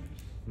you?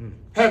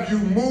 Have you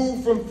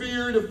moved from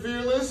fear to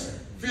fearless?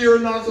 Fear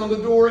knocks on the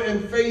door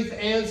and faith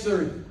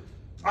answered.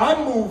 I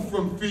moved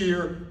from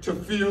fear to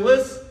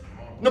fearless.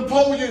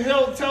 Napoleon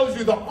Hill tells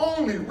you the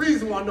only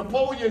reason why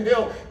Napoleon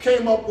Hill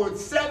came up with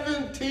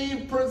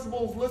 17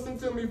 principles, listen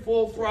to me,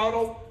 full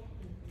throttle.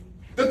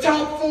 The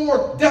top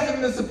 4,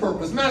 definiteness of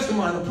purpose,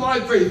 mastermind,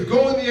 applied faith,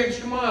 going the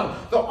extra mile.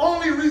 The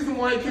only reason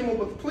why he came up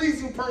with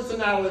pleasing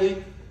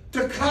personality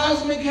to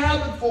cosmic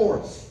habit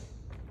force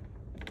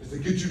is to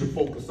get you to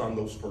focus on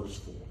those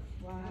first 4.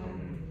 Wow.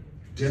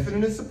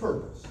 Definiteness of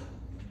purpose,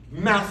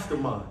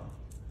 mastermind,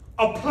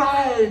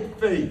 applied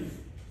faith.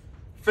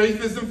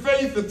 Faith isn't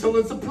faith until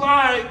it's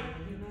applied.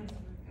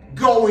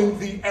 Going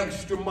the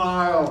extra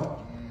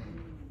mile.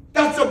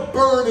 That's a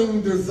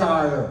burning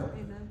desire.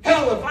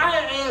 Hell, if I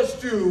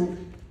asked you,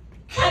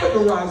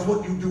 categorize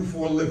what you do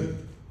for a living,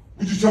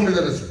 would you tell me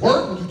that it's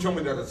work? Would you tell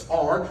me that it's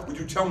hard? Would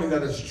you tell me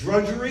that it's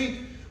drudgery?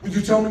 Would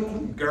you tell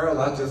me,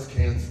 girl, I just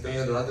can't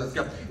stand it. I just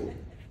got.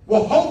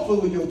 Well,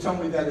 hopefully you'll tell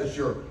me that it's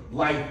your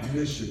life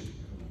mission.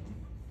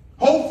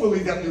 Hopefully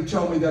that you'll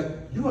tell me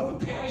that you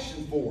have a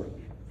passion for it.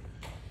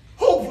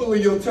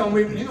 Hopefully you'll tell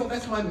me, you know,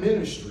 that's my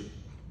ministry.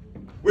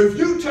 Well, if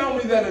you tell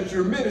me that it's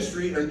your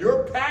ministry and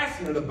you're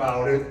passionate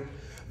about it,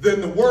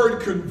 then the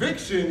word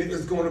conviction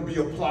is going to be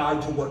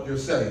applied to what you're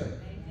saying.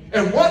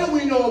 And what do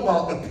we know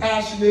about the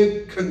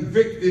passionate,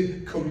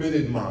 convicted,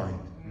 committed mind?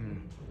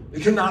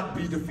 It cannot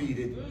be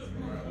defeated.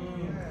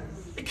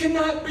 It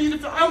cannot be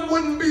defeated. I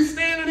wouldn't be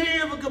standing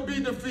here if it could be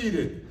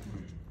defeated.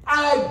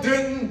 I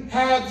didn't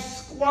have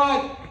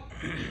squat,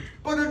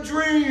 but a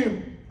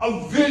dream,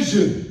 a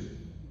vision.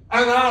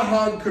 And I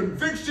had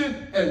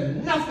conviction,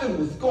 and nothing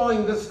was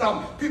going to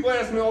stop me. People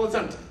ask me all the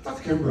time,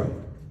 Dr. Kimbro,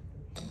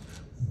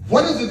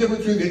 what is the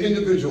difference between the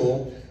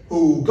individual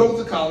who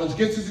goes to college,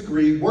 gets his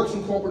degree, works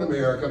in corporate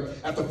America,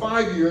 after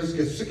 5 years,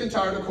 gets sick and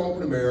tired of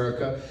corporate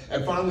America,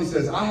 and finally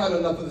says, I had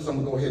enough of this, I'm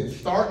gonna go ahead and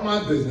start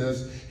my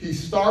business. He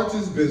starts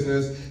his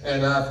business,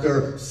 and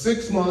after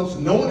 6 months,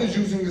 no one is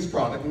using his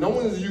product, no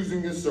one is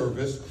using his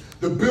service,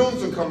 the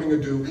bills are coming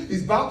due,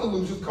 he's about to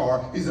lose his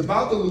car, he's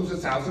about to lose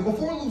his house, and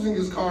before losing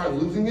his car and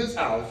losing his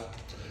house,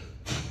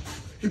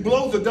 he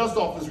blows the dust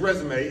off his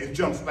resume and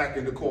jumps back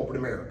into corporate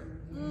America.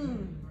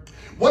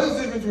 What is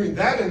the difference between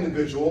that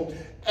individual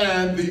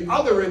and the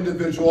other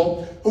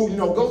individual who,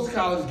 goes to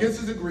college, gets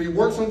his degree,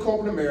 works in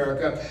corporate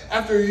America,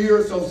 after a year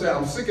or so say,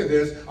 I'm sick of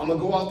this, I'm gonna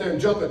go out there and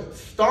jump in,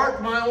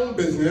 start my own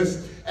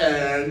business,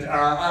 and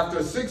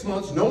after 6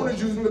 months, no one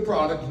is using the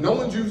product, no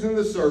one's using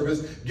the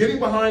service, getting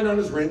behind on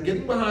his rent,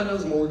 getting behind on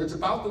his mortgage,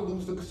 about to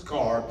lose his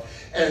car,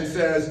 and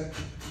says,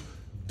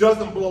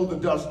 doesn't blow the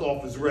dust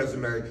off his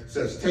resume,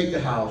 says, take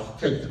the house,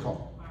 take the car.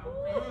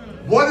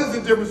 What is the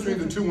difference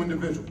between the two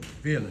individuals?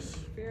 Fearless.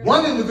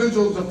 One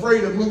individual is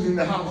afraid of losing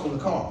the house and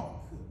the car.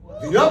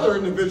 The other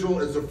individual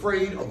is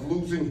afraid of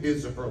losing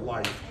his or her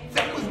life.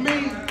 That was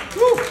me.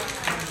 Woo.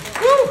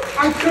 Woo.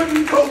 I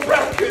couldn't go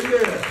back in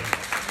there.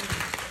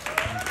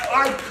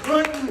 I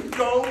couldn't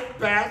go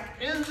back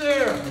in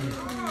there.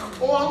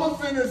 Oh, I'm going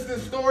to finish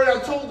this story. I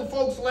told the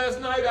folks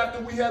last night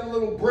after we had a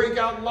little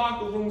breakout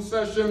locker room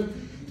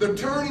session, the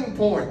turning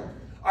point.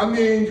 I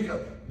mean,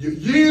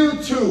 year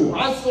 2,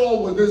 I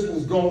saw where this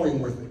was going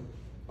with it.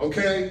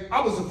 Okay,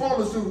 I was a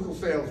pharmaceutical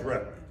sales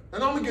rep.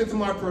 And I'm gonna get to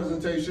my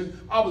presentation.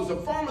 I was a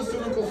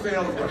pharmaceutical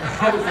sales rep.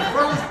 I was the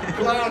first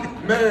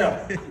black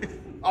male.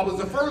 I was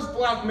the first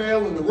black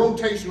male in the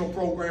rotational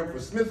program for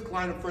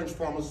SmithKline & French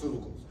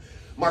Pharmaceuticals.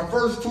 My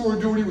first tour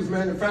of duty was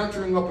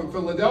manufacturing up in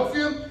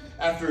Philadelphia.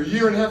 After a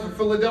year and a half in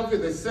Philadelphia,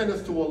 they sent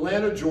us to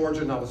Atlanta,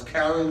 Georgia, and I was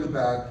carrying the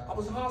bag. I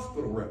was a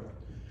hospital rep.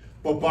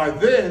 But by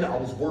then, I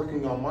was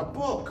working on my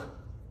book.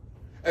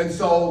 And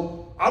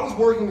so I was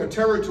working a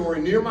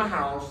territory near my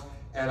house,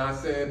 and I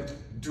said,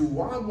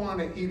 do I want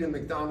to eat in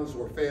McDonald's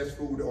or fast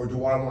food, or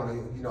do I want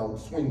to,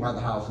 swing by the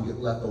house and get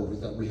leftovers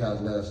that we had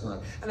last night?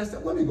 And I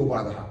said, let me go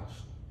by the house.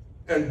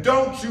 And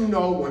don't you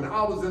know, when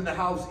I was in the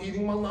house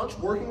eating my lunch,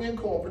 working in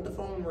corporate, the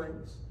phone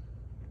rings.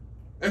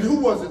 And who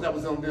was it that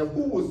was on there?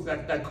 Who was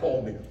that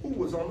called me? Who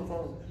was on the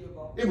phone?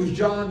 It was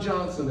John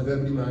Johnson of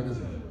Ebony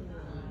Magazine.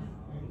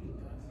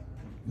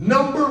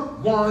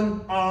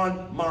 #1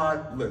 on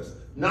my list.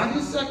 Not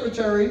his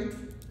secretary,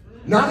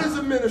 not his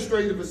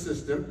administrative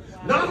assistant,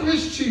 not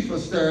his chief of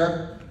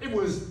staff. It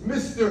was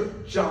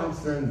Mr.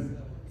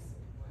 Johnson.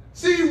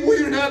 See, we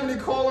didn't have any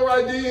caller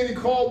ID, any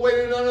call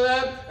waiting, none of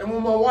that. And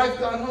when my wife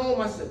got home,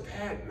 I said,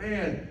 Pat,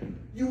 man,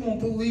 you won't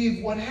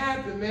believe what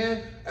happened,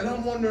 man. And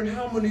I'm wondering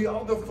how many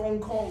other phone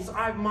calls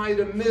I might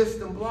have missed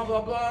and blah,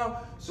 blah,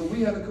 blah. So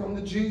we had to come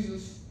to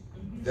Jesus.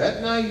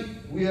 That night,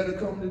 we had to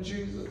come to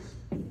Jesus.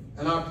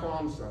 And I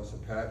promised her, I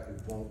said, Pat,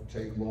 it won't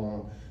take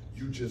long.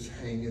 You just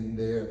hang in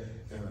there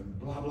and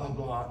blah, blah,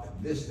 blah,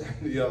 and this, that,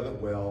 and the other.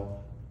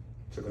 Well,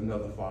 took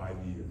another 5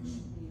 years.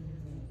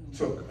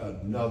 Took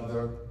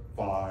another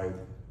 5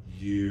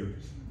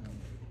 years.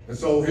 And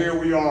so here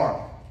we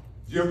are.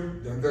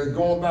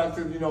 Going back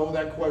to,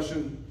 that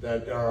question,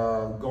 that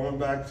going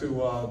back to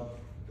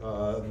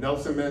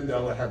Nelson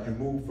Mandela, have you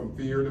moved from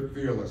fear to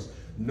fearless?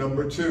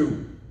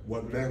 #2,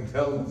 what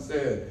Mandela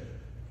said.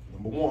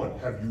 #1,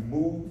 have you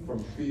moved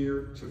from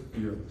fear to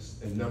fearless?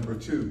 And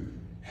 #2,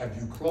 have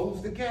you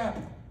closed the gap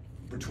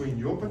between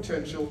your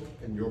potential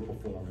and your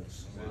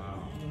performance?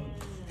 Wow.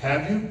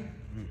 Have you?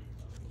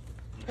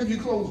 Have you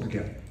closed the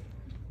gap?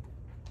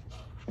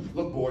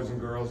 Look, boys and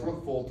girls,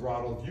 look full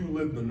throttle. If you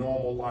lived a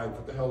normal life,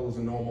 what the hell is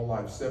a normal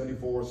life?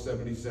 74,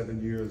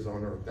 77 years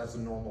on earth. That's a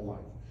normal life.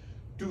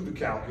 Do the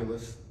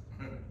calculus.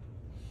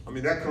 I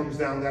mean, that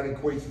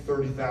equates to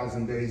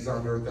 30,000 days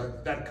on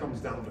earth. That comes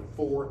down to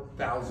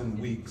 4,000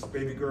 weeks.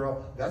 Baby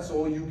girl, that's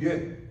all you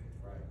get.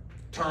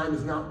 Time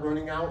is not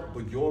running out,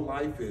 but your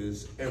life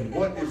is. And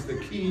what is the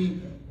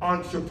key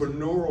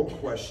entrepreneurial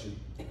question?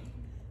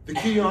 The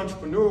key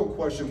entrepreneurial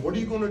question, what are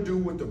you going to do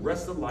with the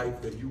rest of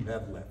life that you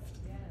have left?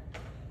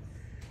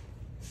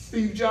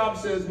 Steve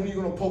Jobs says, when are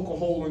you going to poke a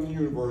hole in the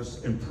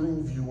universe and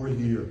prove you were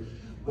here?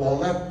 Well,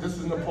 this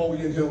is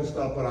Napoleon Hill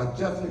stuff, but I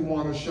definitely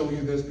want to show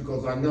you this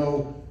because I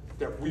know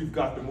that we've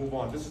got to move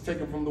on. This is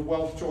taken from the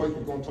Wealth Choice.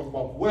 We're going to talk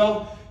about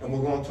wealth, and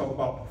we're going to talk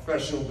about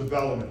professional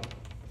development.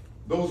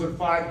 Those are the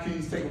 5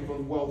 keys taken from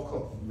the Wealth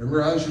Club.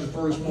 Remember, I asked you the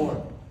first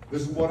one.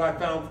 This is what I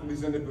found from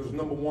these individuals.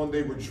 #1,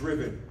 they were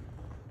driven.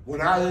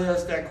 When I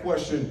asked that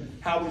question,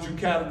 how would you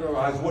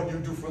categorize what you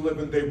do for a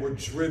living? They were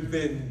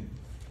driven.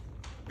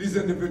 These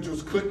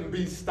individuals couldn't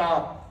be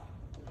stopped.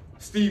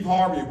 Steve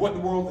Harvey, what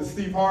in the world did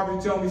Steve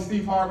Harvey tell me?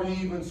 Steve Harvey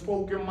even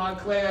spoke in my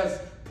class,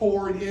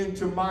 poured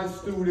into my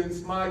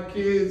students, my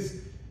kids.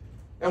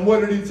 And what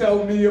did he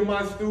tell me and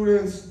my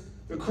students?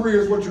 The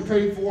career is what you're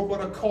paid for,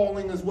 but a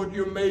calling is what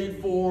you're made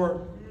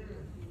for.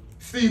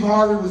 Steve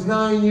Harvey was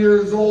 9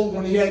 years old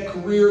when he had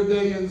career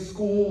day in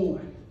school.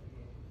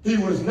 He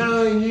was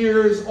 9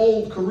 years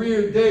old,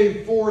 career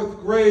day, 4th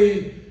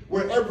grade,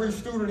 where every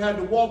student had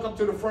to walk up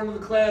to the front of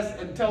the class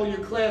and tell your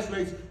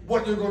classmates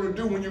what you're going to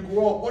do when you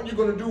grow up, what you're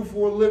going to do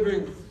for a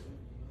living.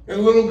 And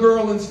a little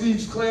girl in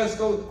Steve's class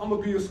goes, I'm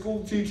going to be a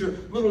school teacher.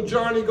 Little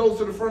Johnny goes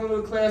to the front of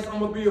the class, I'm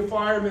going to be a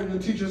fireman. And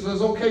the teacher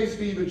says, okay,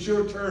 Steve, it's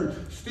your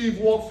turn. Steve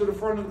walks to the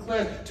front of the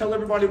class, tell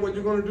everybody what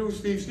you're going to do,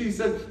 Steve. Steve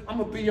says, I'm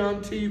going to be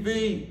on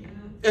TV.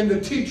 And the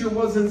teacher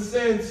was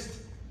incensed.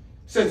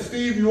 Said,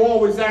 Steve, you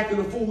always acting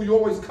a fool. You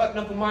always cutting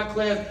up in my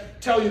class.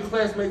 Tell your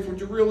classmates what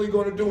you're really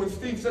going to do. And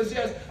Steve says,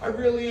 yes, I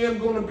really am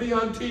going to be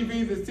on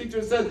TV. The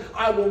teacher says,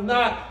 I will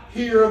not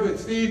hear of it.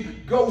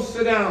 Steve, go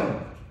sit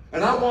down.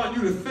 And I want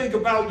you to think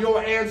about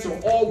your answer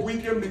all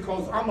weekend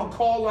because I'm going to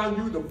call on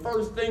you the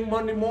first thing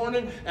Monday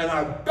morning, and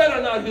I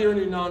better not hear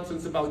any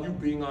nonsense about you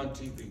being on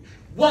TV.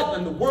 What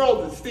in the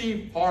world did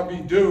Steve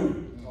Harvey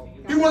do?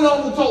 He went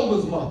home and told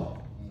his mother.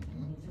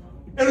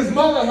 And his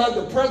mother had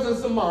the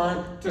presence of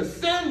mind to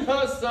send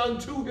her son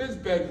to his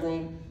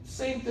bedroom,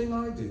 same thing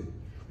I did,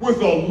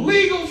 with a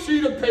legal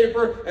sheet of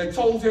paper and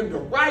told him to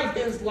write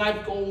his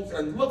life goals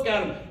and look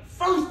at them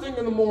first thing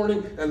in the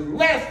morning and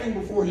last thing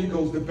before he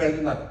goes to bed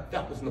at night.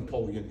 That was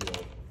Napoleon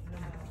Hill.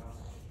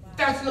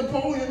 That's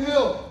Napoleon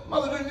Hill.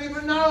 Mother didn't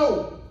even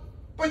know.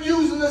 But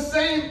using the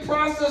same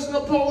process,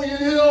 Napoleon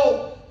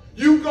Hill,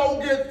 you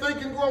go get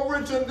Think and Grow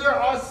Rich, and there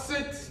are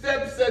 6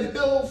 steps that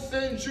Hill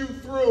sends you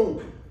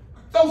through.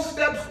 Those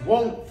steps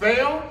won't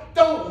fail.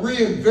 Don't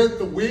reinvent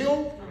the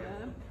wheel.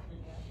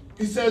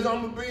 He says,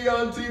 I'm going to be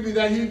on TV.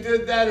 That he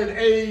did that at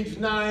age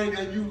 9,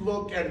 and you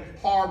look at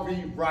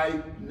Harvey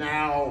right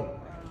now.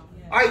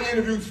 I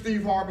interviewed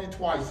Steve Harvey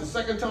twice. The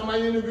second time I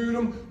interviewed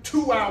him,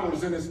 2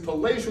 hours in his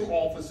palatial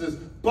offices,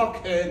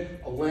 Buckhead,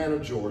 Atlanta,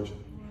 Georgia.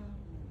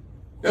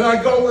 And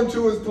I go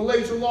into his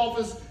palatial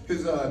office.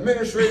 His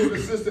administrative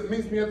assistant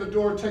meets me at the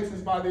door, takes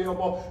me by the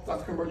elbow.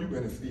 Dr. Kimbro, you've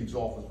been in Steve's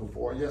office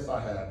before. Yes,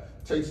 I have.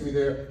 Takes me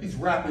there. He's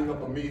wrapping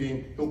up a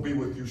meeting. He'll be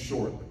with you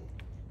shortly.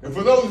 And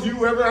for those of you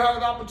who ever had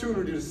an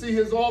opportunity to see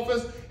his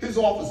office is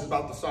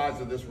about the size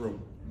of this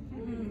room.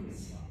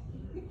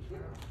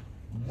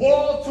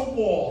 Wall to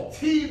wall,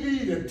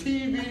 TV to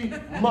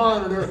TV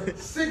monitor,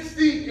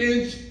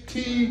 60-inch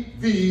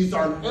TVs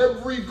on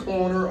every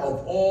corner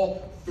of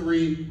all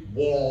 3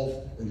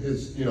 walls in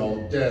his,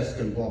 desk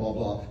and blah, blah,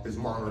 blah, his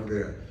monitor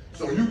there.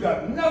 So you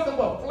got nothing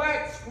but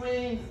flat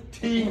screen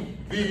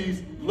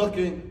TVs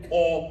looking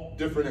all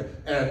different.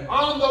 And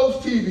on those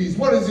TVs,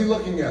 what is he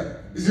looking at?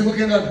 Is he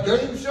looking at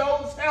game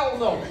shows? Hell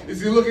no. Is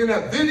he looking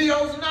at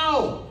videos?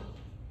 No.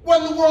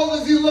 What in the world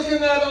is he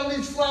looking at on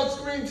these flat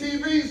screen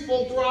TVs,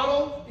 Full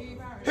Throttle?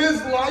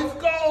 His life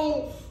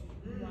goals.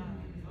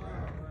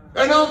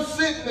 And I'm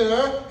sitting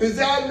there, his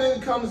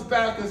admin comes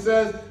back and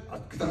says,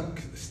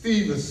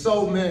 Steve is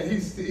so mad.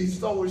 He's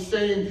so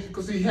ashamed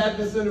because he had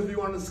this interview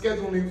on the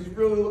schedule and he was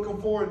really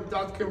looking forward to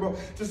Dr. Kimbro.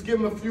 Just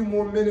give him a few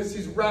more minutes.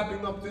 He's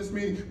wrapping up this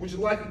meeting. Would you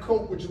like a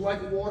Coke? Would you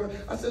like water?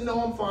 I said,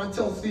 no, I'm fine.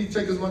 Tell Steve,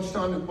 take as much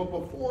time as, but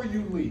before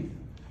you leave,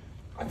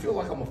 I feel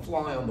like I'm a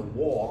fly on the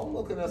wall. I'm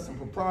looking at some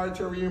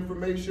proprietary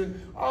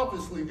information.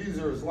 Obviously, these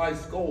are his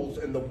life's goals,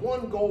 and the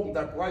one goal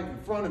that's right in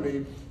front of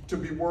me to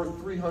be worth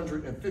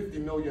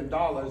 $350 million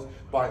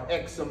by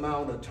X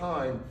amount of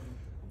time.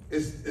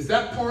 Is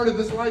that part of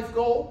his life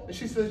goal? And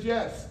she says,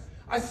 yes.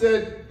 I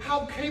said,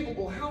 how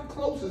capable, how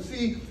close is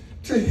he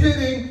to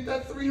hitting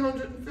that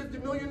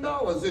 $350 million?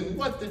 And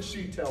what did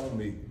she tell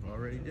me?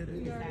 Already did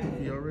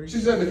it. She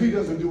said, if he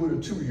doesn't do it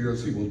in 2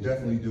 years, he will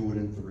definitely do it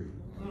in 3.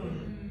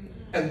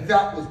 And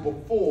that was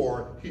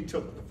before he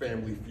took the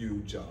Family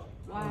Feud job.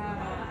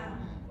 Wow.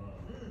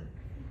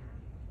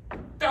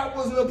 That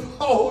was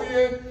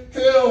Napoleon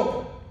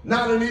Hill.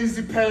 Not an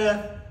easy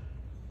path.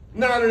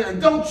 And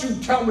don't you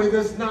tell me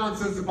this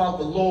nonsense about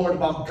the Lord,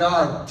 about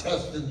God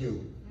testing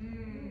you.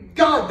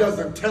 God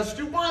doesn't test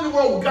you. Why in the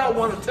world would God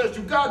want to test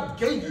you? God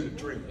gave you the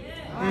dream.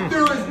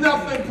 There is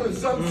nothing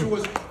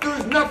presumptuous. There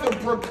is nothing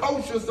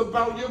precocious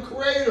about your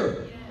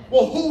Creator.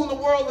 Well, who in the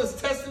world is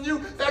testing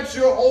you? That's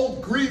your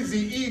old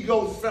greasy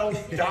ego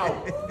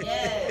self-doubt.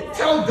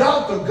 Tell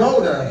doubt to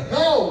go to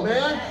hell,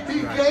 man.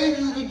 He gave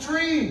you the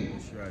dream.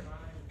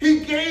 He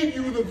gave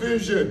you the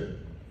vision.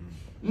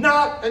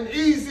 Not an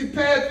easy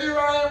path. Here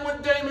I am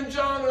with Damon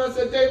John, and I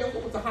said, Damon,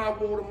 what was the high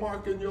water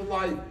mark in your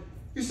life?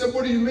 He said,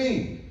 what do you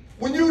mean?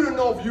 When you didn't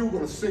know if you were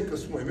going to sink or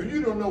swim, and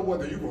you don't know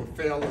whether you're going to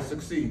fail or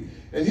succeed.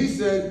 And he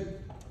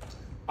said,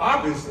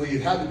 obviously,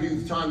 it had to be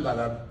the time that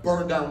I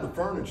burned down the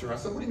furniture. I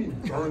said, what do you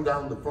mean burn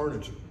down the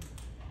furniture?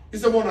 He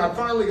said, when I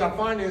finally got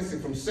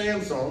financing from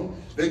Samsung,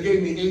 they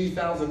gave me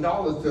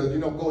 $80,000 to,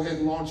 go ahead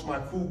and launch my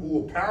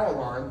FUBU apparel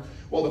line.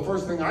 Well, the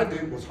first thing I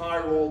did was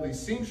hire all these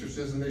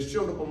seamstresses, and they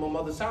showed up at my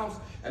mother's house,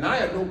 and I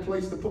had no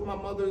place to put my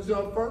mother's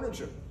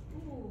furniture.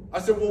 I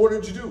said, well, what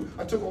did you do?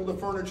 I took all the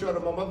furniture out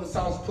of my mother's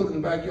house, put it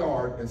in the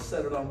backyard, and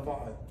set it on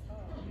fire.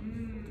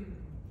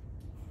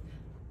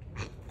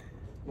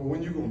 Well,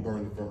 when you gonna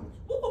burn the furniture?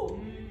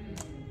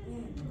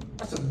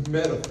 That's a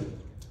metaphor.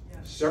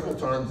 Several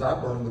times I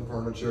burned the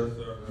furniture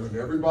when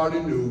everybody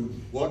knew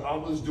what I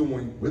was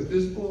doing with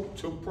this book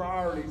took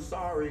priority.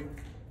 Sorry.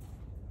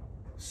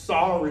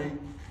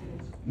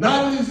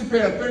 Not an easy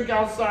path. Think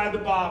outside the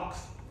box.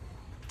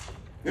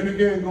 And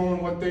again,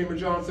 going what Damon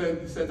John said,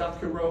 he said,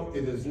 Dr. Kimbro,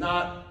 it is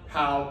not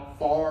how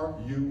far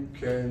you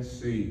can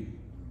see.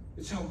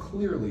 It's how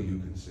clearly you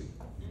can see.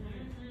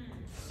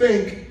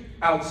 Think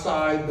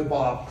outside the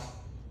box.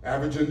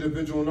 Average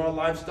individual in our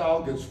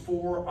lifestyle gets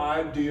 4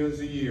 ideas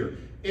a year.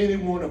 Any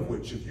one of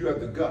which, if you have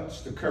the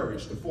guts, the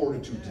courage, the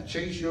fortitude to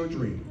chase your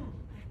dream,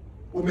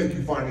 will make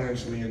you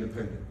financially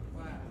independent.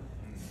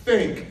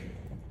 Think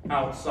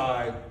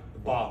outside the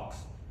box.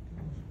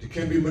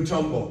 Dikembe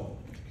Mutombo.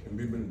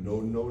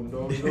 No.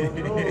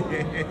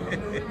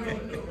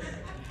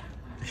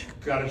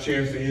 Got a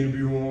chance to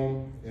interview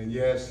him, and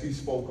yes, he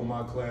spoke in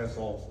my class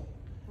also.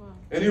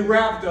 And he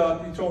wrapped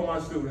up, he told my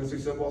students, he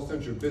said, well,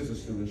 since you're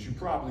business students, you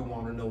probably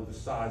want to know the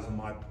size of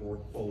my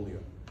portfolio.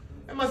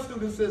 And my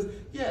student says,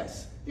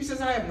 yes. He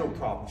says, I have no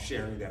problem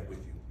sharing that with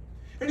you.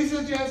 And he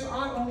says, yes,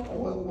 I own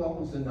oil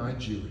wells in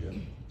Nigeria.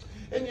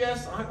 And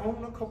yes, I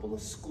own a couple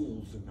of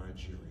schools in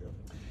Nigeria.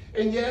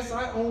 And yes,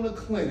 I own a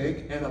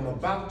clinic, and I'm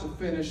about to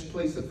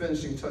place the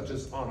finishing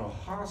touches on a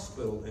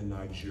hospital in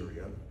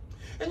Nigeria.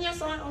 And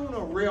yes, I own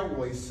a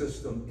railway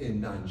system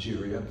in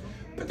Nigeria,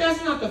 but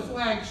that's not the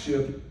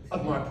flagship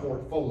of my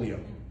portfolio.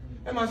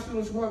 And my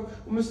students were, well,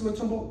 Mr.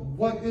 Mutombo,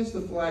 what is the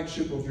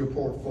flagship of your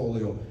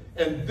portfolio?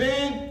 And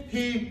then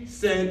he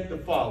said the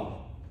following.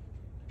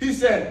 He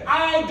said,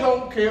 I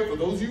don't care, for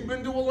those of you who've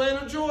been to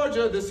Atlanta,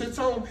 Georgia, this hits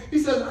home. He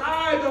says,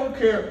 I don't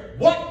care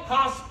what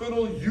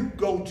hospital you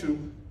go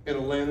to in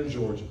Atlanta,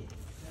 Georgia.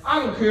 I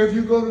don't care if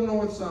you go to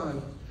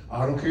Northside.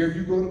 I don't care if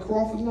you go to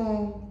Crawford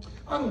Lawn.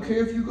 I don't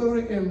care if you go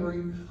to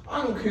Emory.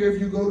 I don't care if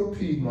you go to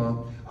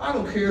Piedmont. I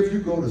don't care if you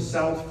go to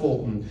South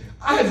Fulton.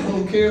 I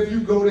don't care if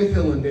you go to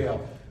Hillendale.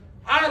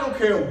 I don't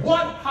care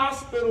what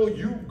hospital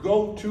you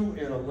go to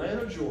in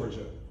Atlanta,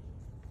 Georgia.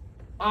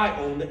 I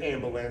own the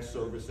ambulance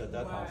service at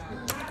that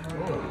hospital.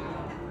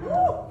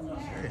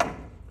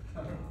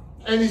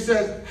 And he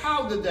says,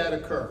 how did that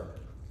occur?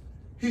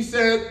 He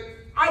said,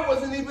 I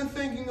wasn't even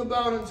thinking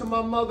about it until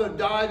my mother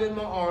died in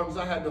my arms.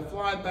 I had to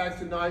fly back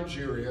to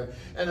Nigeria.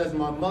 And as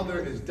my mother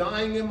is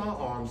dying in my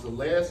arms, the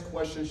last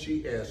question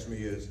she asked me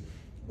is,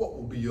 what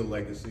will be your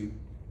legacy?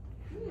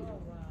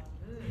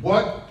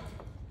 What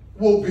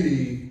will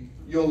be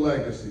your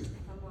legacy?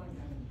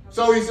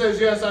 So he says,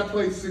 yes, I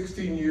played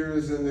 16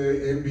 years in the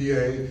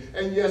NBA,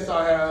 and yes,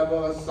 I have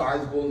a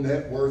sizable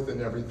net worth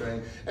and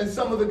everything. And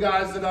some of the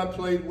guys that I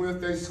played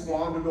with, they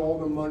squandered all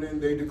the money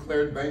and they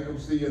declared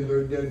bankruptcy and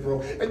they're dead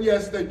broke. And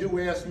yes, they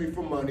do ask me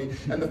for money.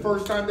 And the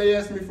first time they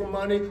ask me for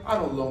money, I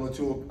don't loan it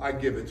to them, I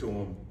give it to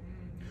them.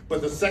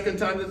 But the second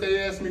time that they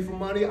ask me for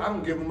money, I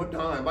don't give them a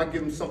dime. I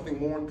give them something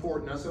more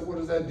important. I said, what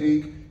is that,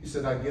 Deke? He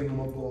said, I give them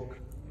a book.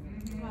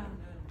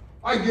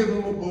 I give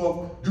them a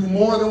book. Do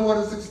more than what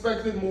is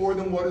expected, more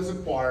than what is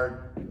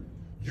acquired.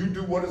 You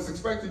do what is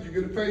expected, you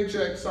get a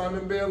paycheck,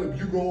 Simon Bailey.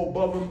 You go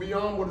above and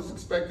beyond what is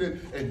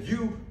expected, and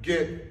you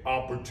get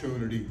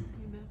opportunity.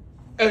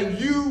 And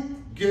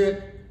you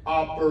get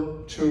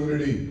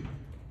opportunity.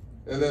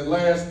 And then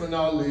last but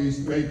not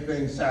least, make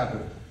things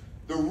happen.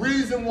 The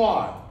reason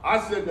why I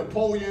said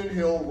Napoleon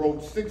Hill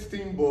wrote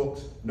 16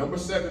 books, number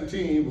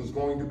 17 was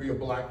going to be a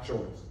black choice.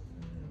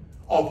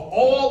 Of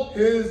all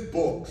his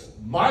books,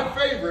 my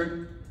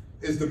favorite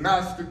is The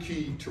Master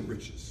Key to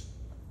Riches.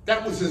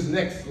 That was his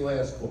next to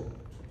last book.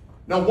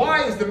 Now,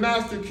 why is The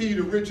Master Key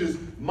to Riches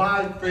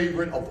my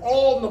favorite of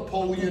all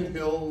Napoleon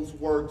Hill's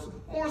works,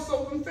 more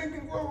so than Think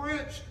and Grow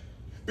Rich?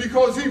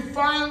 Because he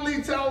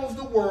finally tells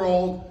the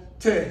world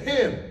to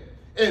him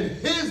and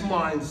his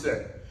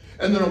mindset.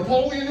 And the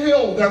Napoleon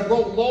Hill that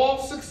wrote Law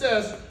of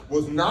Success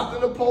was not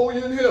the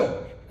Napoleon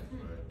Hill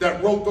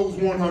that wrote those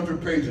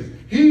 100 pages.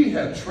 He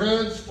had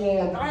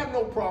transformed. I have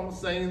no problem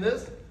saying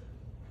this.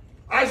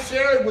 I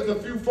shared with a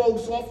few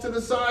folks off to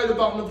the side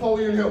about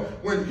Napoleon Hill.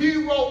 When he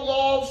wrote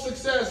Law of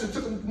Success, it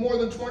took him more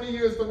than 20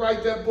 years to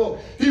write that book.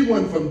 He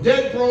went from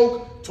dead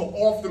broke to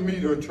off the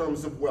meter in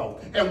terms of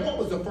wealth. And what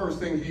was the first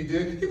thing he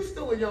did? He was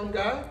still a young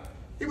guy.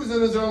 He was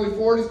in his early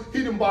 40s. He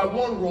didn't buy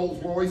one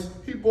Rolls Royce.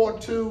 He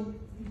bought two.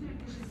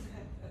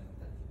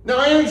 Now,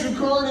 Andrew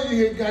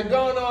Carnegie had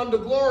gone on to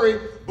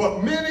glory,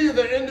 but many of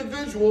the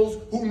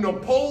individuals who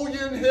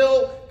Napoleon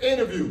Hill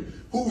interviewed,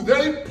 who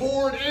they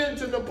poured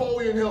into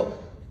Napoleon Hill,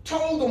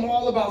 told them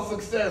all about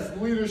success,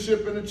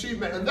 leadership, and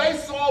achievement. And they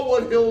saw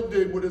what Hill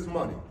did with his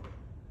money.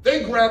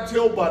 They grabbed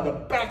Hill by the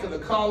back of the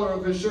collar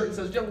of his shirt and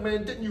says, young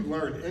man, didn't you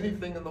learn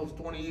anything in those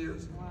 20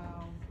 years?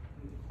 Wow.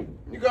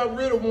 You got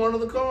rid of one of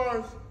the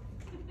cars.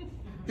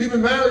 He'd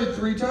been married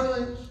 3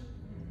 times.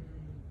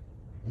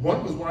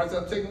 One was wise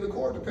up taking the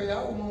court to pay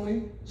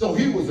alimony. So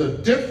he was a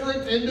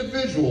different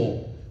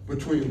individual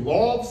between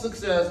Law of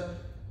Success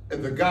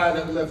and the guy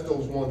that left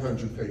those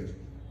 100 pages.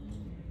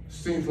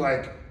 Seems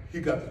like he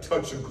got the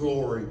touch of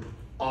glory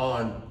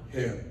on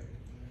him.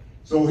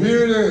 So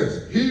here it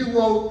is. He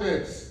wrote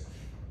this.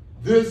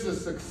 This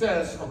is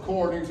success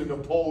according to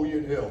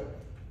Napoleon Hill.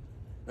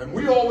 And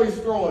we always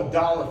throw a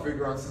dollar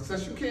figure on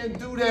success. You can't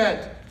do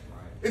that.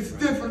 It's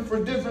different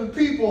for different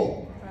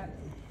people.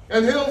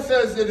 And Hill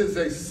says it is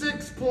a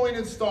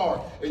 6-pointed star,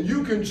 and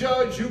you can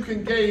judge, you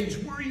can gauge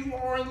where you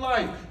are in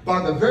life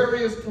by the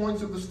various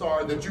points of the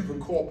star that you've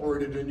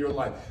incorporated in your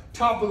life.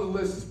 Top of the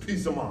list is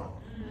peace of mind.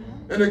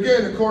 And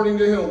again, according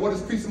to Hill, what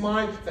is peace of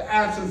mind? The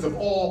absence of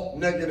all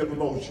negative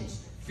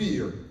emotions: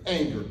 fear,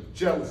 anger,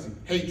 jealousy,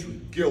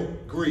 hatred, guilt,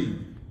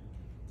 greed.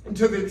 And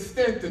to the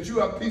extent that you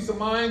have peace of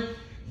mind,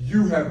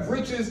 you have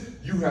riches,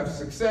 you have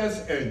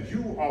success, and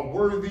you are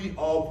worthy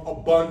of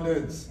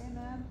abundance.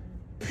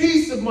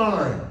 Peace of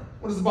mind.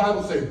 What does the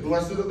Bible say?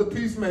 Blessed are the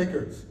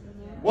peacemakers.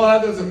 Well,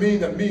 that doesn't mean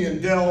that me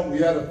and Del, we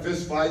had a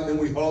fist fight, and then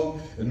we hug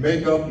and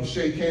make up and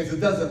shake hands. It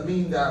doesn't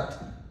mean that.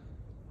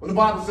 When the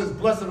Bible says,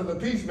 blessed are the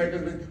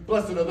peacemakers,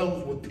 blessed are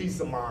those with peace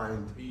of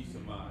mind. Peace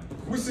of mind.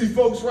 We see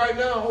folks right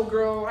now, oh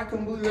girl, I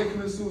couldn't believe they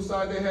committed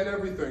suicide, they had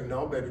everything.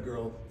 No, baby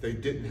girl, they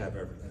didn't have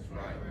everything.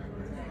 Right.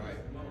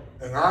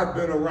 And I've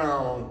been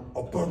around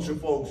a bunch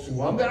of folks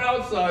who, on the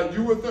outside,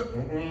 you would think,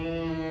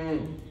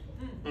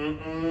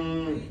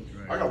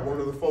 I got one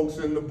of the folks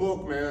in the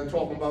book, man,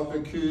 talking about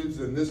their kids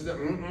and this, that,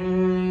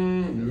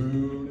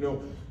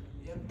 no.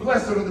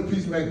 Blessed are the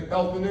peacemakers,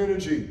 health and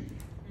energy.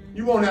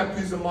 You won't have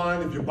peace of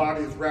mind if your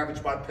body is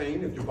ravaged by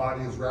pain, if your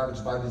body is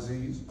ravaged by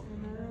disease.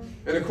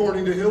 And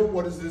according to Hill,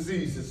 what is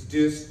disease? It's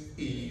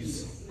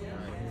dis-ease.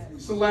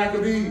 It's a lack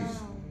of ease.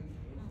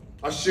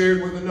 I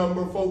shared with a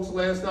number of folks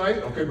last night,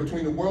 okay,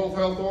 between the World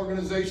Health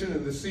Organization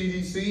and the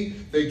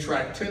CDC, they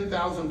track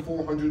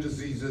 10,400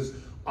 diseases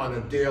on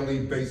a daily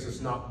basis.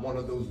 Not one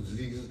of those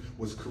diseases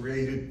was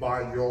created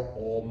by your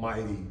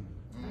Almighty.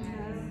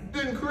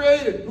 Didn't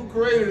create it. Who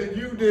created it?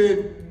 You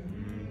did.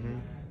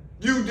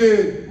 You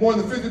did. More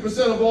than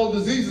 50% of all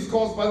diseases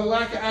caused by the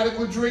lack of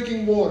adequate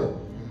drinking water.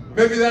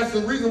 Maybe that's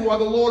the reason why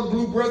the Lord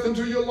blew breath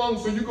into your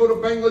lungs so you go to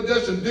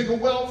Bangladesh and dig a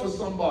well for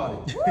somebody.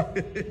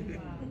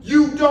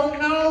 You don't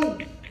know.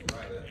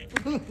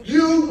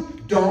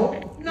 You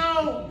don't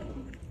know.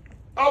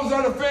 I was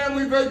on a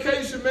family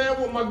vacation,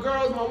 man, with my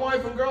girls, my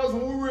wife and girls,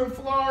 and we were in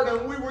Florida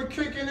and we were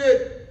kicking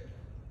it.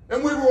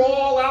 And we were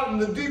all out in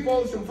the deep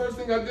ocean. First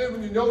thing I did,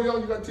 when you know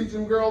young, you got to teach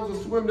them girls to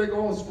swim. They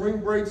go on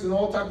spring breaks and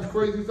all types of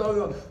crazy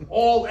stuff.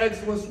 All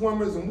excellent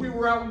swimmers, and we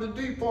were out in the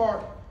deep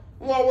part.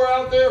 While we're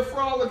out there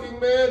frolicking,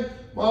 man,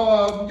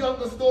 my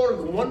youngest daughter,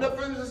 the one that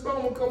finishes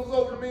school, comes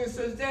over to me and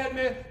says, Dad,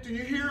 man, do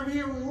you hear him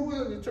here? Who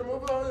is it? Turn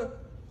over.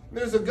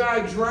 There's a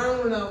guy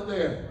drowning out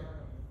there.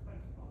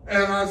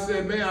 And I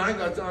said, man, I ain't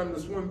got time to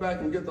swim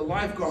back and get the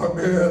lifeguard,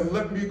 man.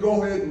 Let me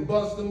go ahead and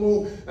bust a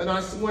move. And I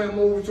swam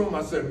over to him.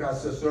 I said,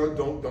 sir,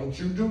 don't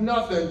you do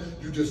nothing.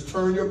 You just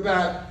turn your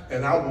back,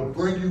 and I will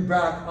bring you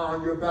back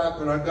on your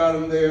back. And I got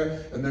him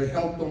there, and they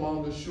helped him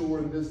on the shore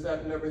and this, that,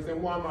 and everything.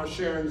 Why am I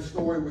sharing the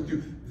story with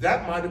you?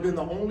 That might have been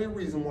the only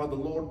reason why the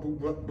Lord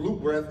blew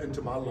breath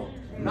into my lungs.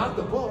 Not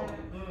the book,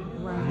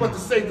 but to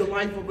save the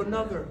life of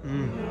another.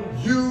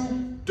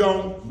 You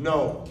don't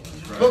know.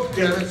 Look,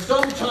 Derek,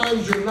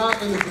 sometimes you're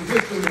not in a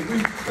position to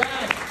reach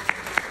back.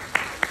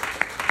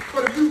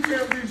 But if you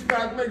can't reach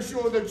back, make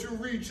sure that you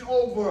reach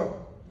over.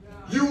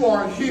 You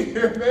are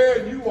here,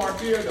 man. You are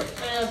here to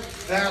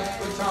pass that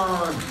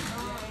baton.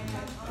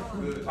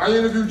 I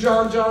interviewed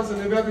John Johnson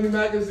in Ebony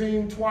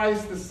Magazine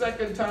twice. The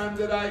second time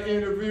that I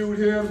interviewed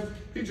him,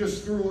 he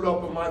just threw it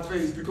up in my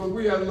face because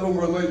we had a little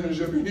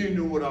relationship and he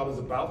knew what I was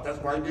about. That's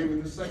why I gave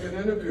him the second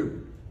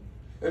interview.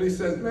 And he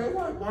says, man,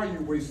 why are you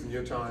wasting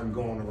your time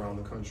going around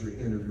the country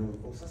interviewing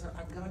folks? I said,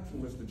 I got you,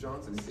 Mr.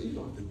 Johnson. He said, you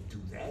don't have to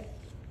do that.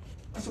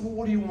 I said, well,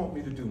 what do you want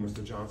me to do,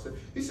 Mr. Johnson?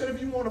 He said, if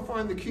you want to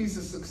find the keys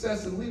to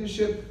success and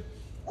leadership,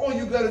 all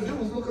you got to do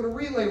is look at a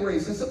relay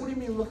race. I said, what do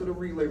you mean look at a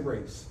relay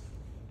race?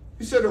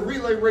 He said, a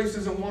relay race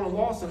isn't won or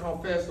lost in how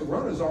fast the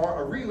runners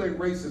are. A relay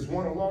race is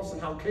won or lost in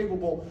how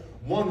capable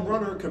one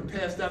runner can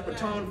pass that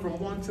baton from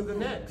one to the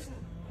next.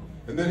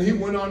 And then he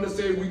went on to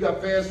say, we got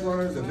fast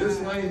runners in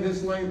this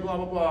lane, blah,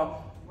 blah, blah.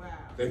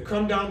 They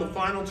come down the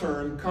final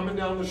turn, coming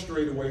down the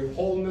straightaway,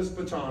 holding this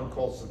baton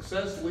called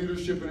success,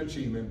 leadership, and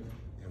achievement.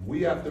 And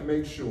we have to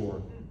make sure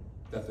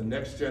that the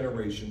next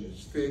generation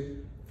is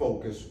fit,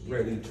 focused,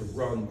 ready to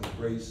run the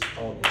race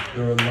of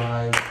their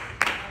lives.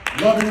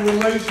 Loving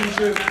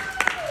relationships.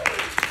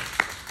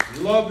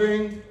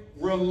 Loving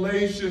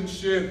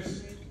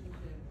relationships.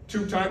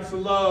 Two types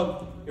of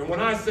love. And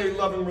when I say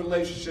loving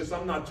relationships,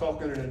 I'm not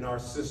talking in a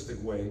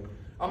narcissistic way.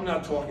 I'm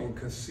not talking a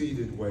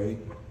conceited way.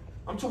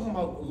 I'm talking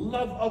about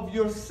love of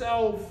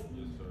yourself,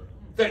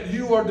 that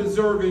you are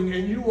deserving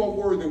and you are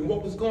worthy.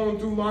 What was going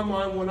through my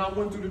mind when I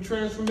went through the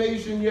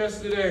transformation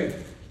yesterday?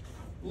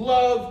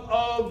 Love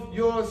of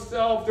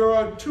yourself. There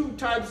are two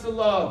types of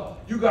love.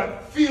 You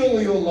got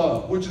filial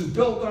love, which is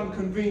built on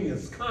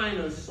convenience, kind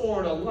of,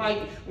 sort of,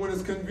 like when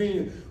it's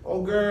convenient.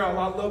 Oh, girl,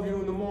 I love you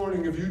in the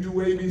morning if you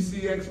do A, B,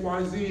 C, X,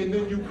 Y, Z. And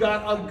then you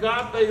got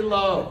agape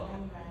love,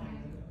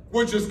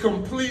 which is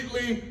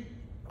completely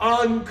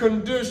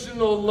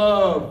unconditional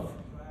love.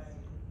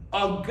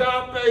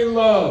 Agape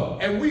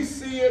love. And we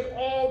see it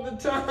all the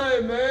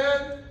time,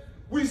 man.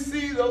 We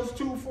see those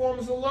two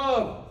forms of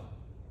love.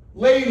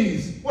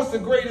 Ladies, what's the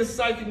greatest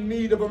psychic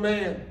need of a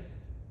man?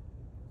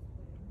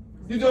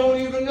 You don't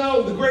even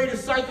know. The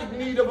greatest psychic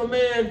need of a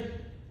man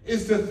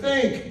is to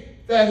think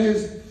that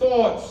his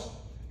thoughts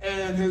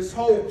and his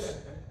hopes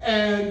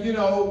and,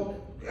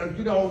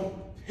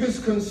 his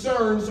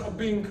concerns are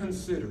being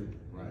considered.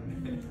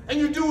 And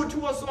you do it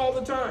to us all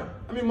the time.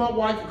 I mean, my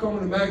wife would come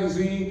in a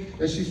magazine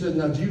and she said,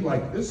 now, do you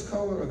like this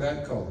color or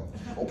that color?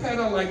 Oh, Pat,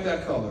 I like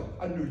that color.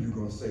 I knew you were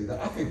going to say that.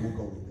 I think we'll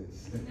go with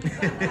this.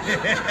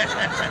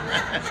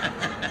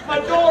 My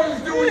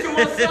daughters do it to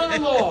my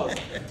son-in-laws.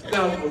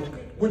 Now,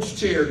 Which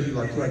chair do you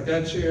like? You like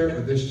that chair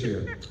or this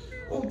chair?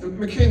 Oh,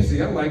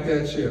 Mackenzie, I like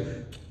that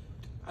chair.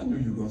 I knew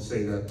you were going to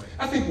say that.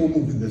 I think we'll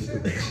move in this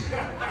direction.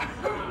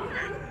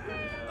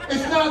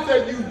 It's not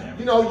that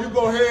you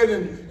go ahead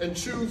and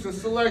choose and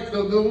select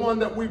the one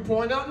that we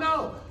point out.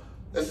 No.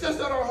 It's just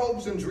that our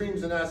hopes and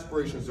dreams and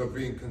aspirations are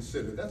being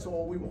considered. That's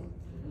all we want.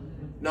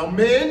 Now,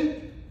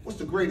 men, what's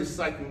the greatest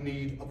psychic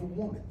need of a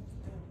woman?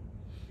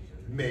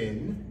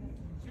 Men.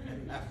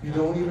 You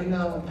don't even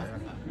know.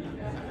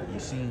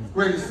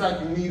 Greatest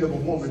psychic need of a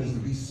woman is to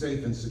be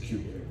safe and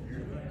secure.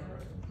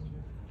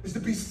 Is to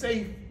be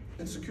safe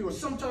and secure.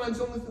 Sometimes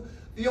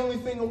the only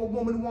thing a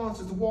woman wants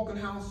is to walk in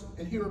the house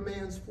and hear a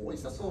man's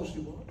voice. That's all she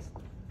wants.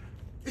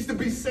 Is to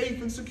be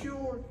safe and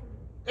secure.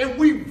 And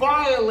we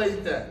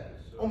violate that.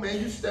 Oh man,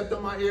 you stepped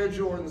on my Air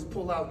Jordans,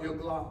 pull out your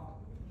Glock.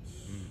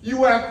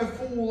 You act the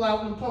fool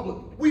out in public.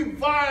 We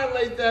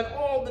violate that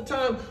all the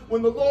time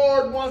when the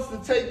Lord wants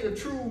to take a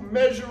true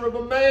measure of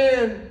a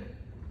man.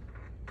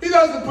 He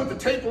doesn't put the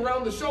tape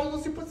around the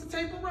shoulders, he puts the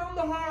tape around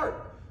the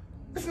heart.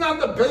 It's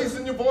not the bass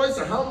in your voice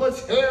or how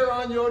much hair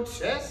on your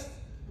chest,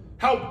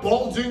 how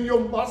bulging your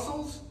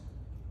muscles,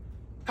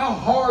 how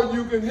hard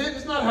you can hit.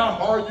 It's not how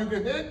hard you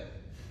can hit.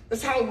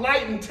 It's how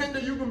light and tender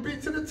you can be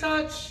to the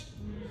touch.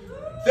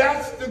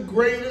 That's the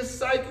greatest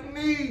psychic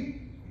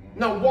need.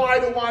 Now, why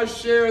do I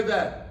share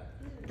that?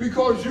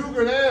 Because you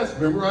can ask,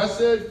 remember I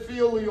said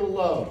filial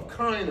love,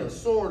 kind of,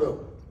 sort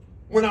of,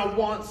 when I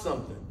want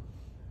something,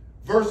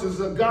 versus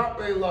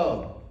agape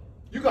love.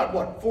 You got,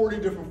 what, 40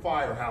 different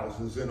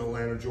firehouses in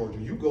Atlanta, Georgia.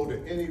 You go to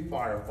any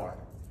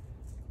firefighter,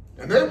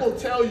 and they will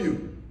tell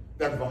you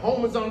that if a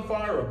home is on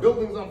fire, a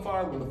building's on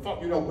fire, when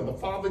the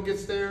father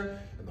gets there,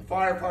 and the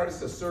firefighter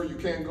says, sir, you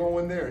can't go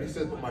in there. And he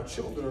says, but my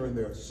children are in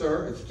there.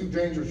 Sir, it's too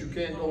dangerous, you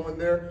can't go in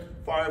there.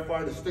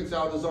 Firefighter sticks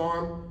out his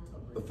arm.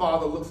 The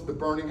father looks at the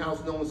burning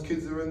house, knows his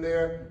kids are in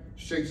there,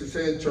 shakes his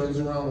head, turns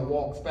around and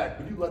walks back.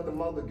 But you let the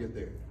mother get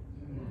there.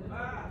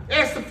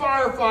 Ask the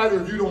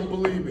firefighter if you don't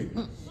believe me.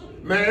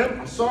 Ma'am,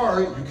 I'm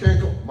sorry, you can't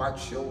go. My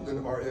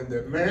children are in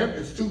there. Ma'am,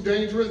 it's too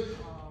dangerous.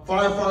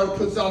 Firefighter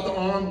puts out the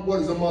arm. What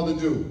does the mother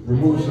do?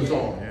 Removes his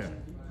arm.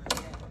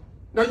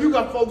 Now you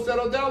got folks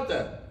that'll doubt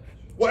that.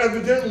 Well,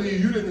 evidently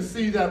you didn't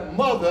see that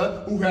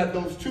mother who had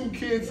those 2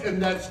 kids in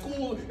that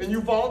school in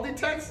Uvalde,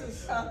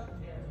 Texas.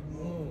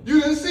 You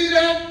didn't see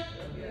that?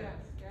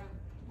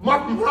 My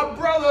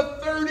brother,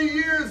 30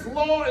 years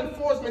law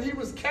enforcement, he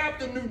was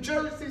captain New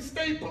Jersey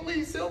State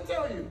Police, he'll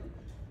tell you.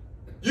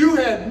 You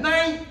had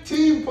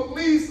 19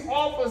 police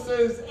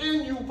officers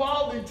in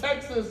Uvalde,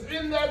 Texas,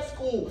 in that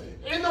school,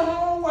 in the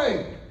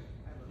hallway,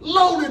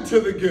 loaded to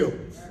the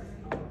gills.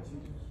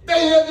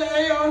 They had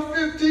the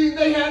AR-15,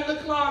 they had the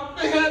Glock,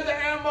 they had the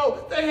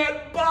ammo, they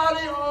had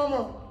body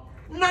armor.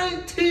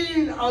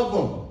 19 of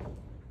them.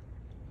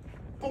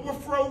 But we're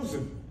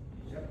frozen.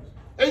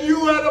 And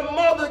you had a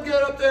mother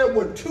get up there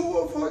with 2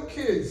 of her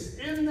kids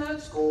in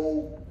that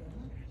school.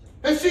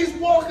 And she's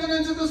walking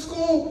into the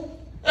school.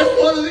 And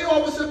one of the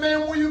officers,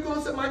 man, where you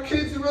going? Said, my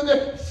kids are in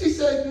there. She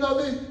said, no,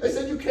 they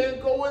said, you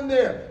can't go in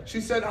there. She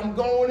said, I'm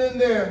going in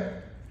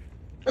there.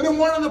 And then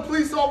one of the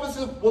police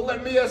officers, well,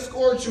 let me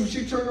escort you.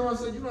 She turned around and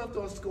said, you don't have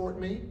to escort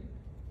me.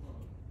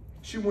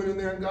 She went in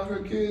there and got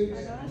her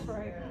kids. That's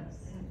right.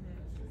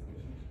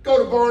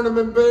 Go to Barnum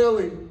and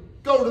Bailey.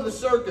 Go to the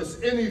circus.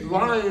 Any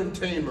lion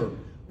tamer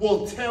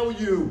will tell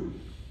you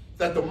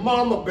that the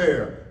mama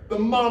bear, the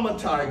mama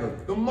tiger,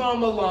 the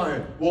mama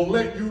lion will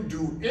let you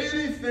do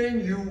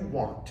anything you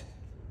want.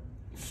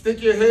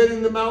 Stick your head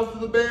in the mouth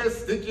of the bear,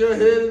 stick your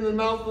head in the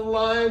mouth of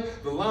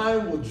the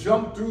lion will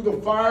jump through the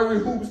fiery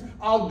hoops.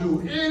 I'll do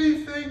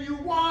anything you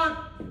want,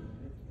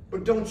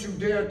 but don't you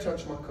dare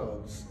touch my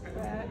cubs.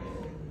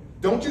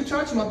 Don't you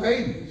touch my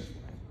babies.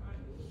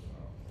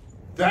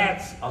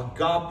 That's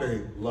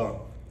agape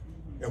love.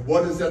 And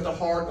what is at the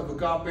heart of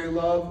agape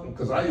love?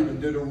 Because I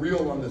even did a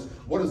reel on this.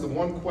 What is the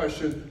one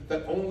question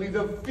that only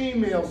the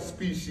female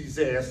species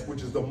asks,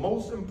 which is the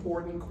most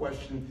important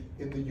question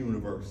in the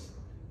universe?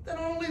 That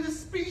only the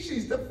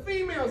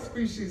female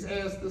species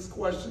asks this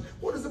question.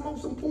 What is the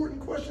most important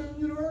question in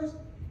the universe?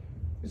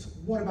 It's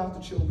what about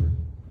the children?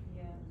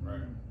 Yeah.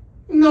 Right.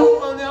 No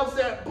one else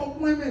asked, but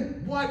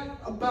women, what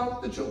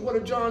about the children? What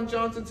did John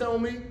Johnson tell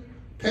me?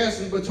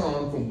 Passing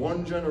baton from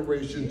one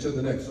generation to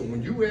the next. So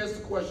when you ask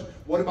the question,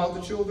 what about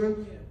the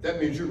children? That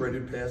means you're ready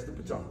to pass the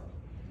baton.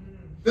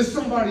 There's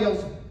somebody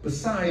else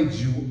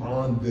besides you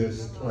on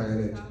this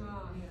planet.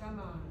 Come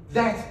on.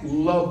 That's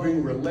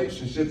loving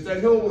relationships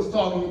that Hill was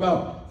talking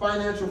about.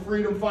 Financial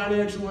freedom,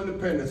 financial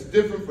independence,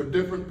 different for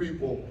different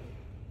people.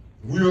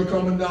 We are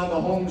coming down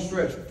the home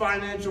stretch.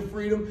 Financial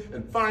freedom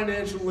and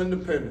financial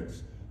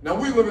independence. Now,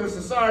 we live in a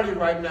society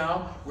right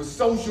now with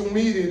social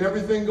media and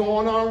everything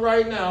going on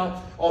right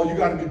now. Oh, you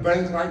got to be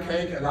banked like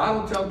Hank. And I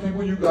don't tell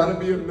people you got to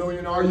be a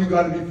millionaire, you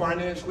got to be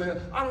financially.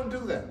 I don't do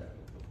that.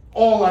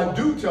 All I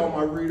do tell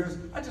my readers,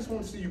 I just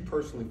want to see you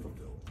personally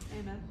fulfilled.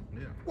 Amen.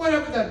 Yeah.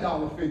 Whatever that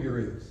dollar figure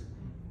is.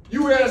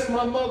 You ask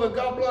my mother,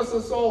 God bless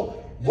her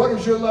soul, what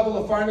is your level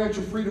of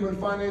financial freedom and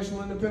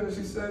financial independence?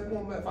 She said,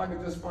 well, if I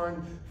could just find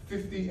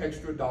 $50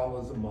 extra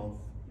a month.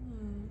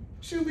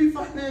 She'll be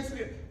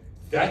financially.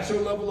 That's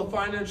your level of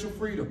financial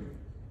freedom.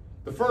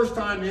 The first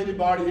time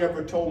anybody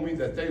ever told me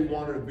that they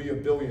wanted to be a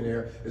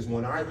billionaire is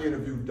when I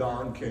interviewed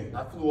Don King.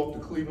 I flew up to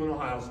Cleveland,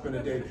 Ohio, spent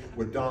a day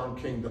with Don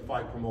King, the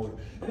fight promoter.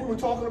 And we were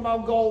talking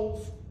about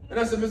goals. And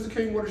I said, Mr.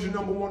 King, what is your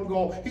 #1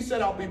 goal? He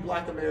said, I'll be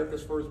Black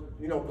America's first,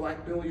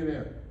 Black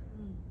billionaire.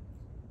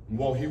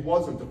 Well, he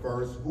wasn't the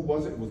first. Who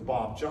was it? It was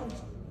Bob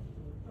Johnson.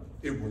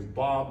 It was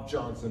Bob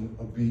Johnson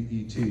of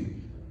BET.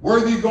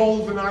 Worthy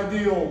goals and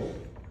ideals.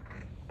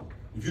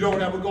 If you don't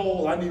have a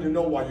goal, I need to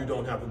know why you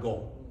don't have a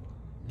goal.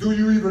 Do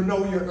you even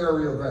know your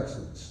area of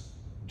excellence?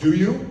 Do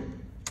you?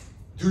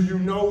 Do you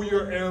know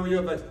your area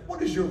of excellence?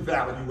 What is your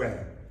value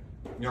add?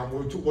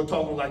 We're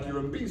talking like you're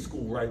in B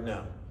school right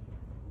now.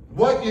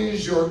 What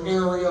is your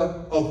area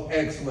of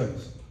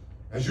excellence?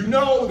 As you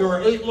know, there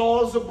are 8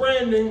 laws of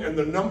branding, and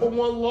the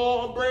 #1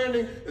 law of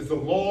branding is the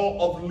law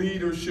of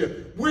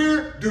leadership.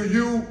 Where do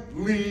you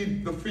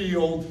lead the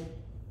field?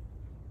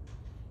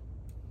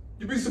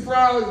 You'd be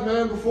surprised,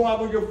 man, before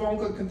I would get a phone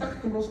call, can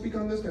Dr. Kimbro speak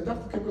on this? Can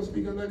Dr. Kimbro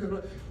speak on that?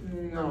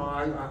 No,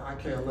 I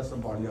can't let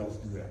somebody else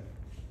do that.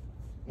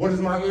 What is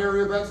my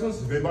area of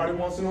excellence? If anybody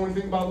wants to know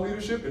anything about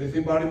leadership,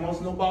 anybody wants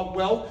to know about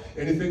wealth,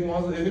 anybody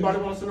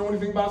wants to know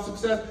anything about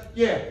success,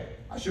 yeah,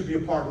 I should be a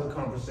part of the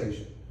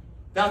conversation.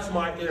 That's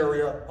my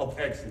area of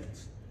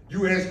excellence.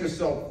 You ask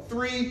yourself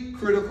 3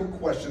 critical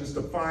questions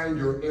to find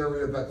your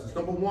area of excellence.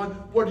 #1,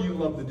 what do you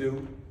love to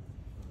do?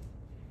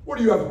 What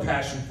do you have a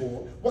passion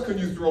for? What can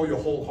you throw your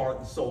whole heart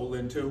and soul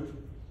into?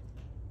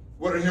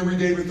 What did Henry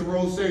David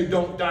Thoreau say?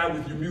 Don't die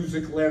with your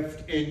music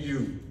left in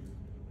you.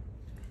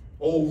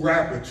 Old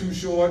rapper, too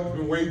short,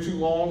 been way too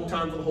long,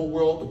 time for the whole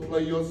world to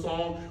play your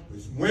song.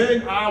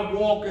 When I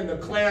walk in the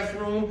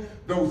classroom,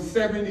 those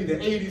 70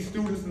 to 80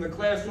 students in the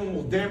classroom,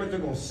 well, damn it, they're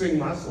going to sing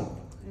my song.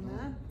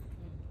 Amen.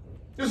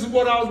 This is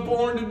what I was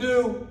born to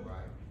do.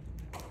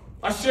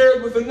 I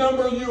shared with a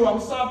number of you. I'm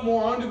a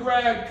sophomore,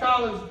 undergrad,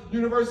 college,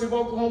 University of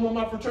Oklahoma.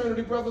 My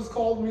fraternity brothers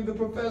called me the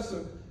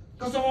professor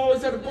because I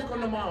always had a book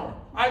under my arm.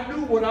 I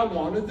knew what I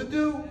wanted to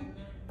do.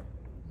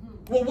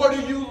 Well, what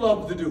do you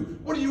love to do?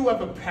 What do you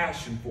have a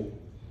passion for?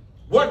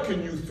 What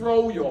can you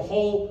throw your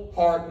whole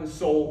heart and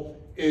soul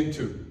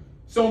into?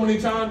 So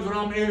many times when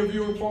I'm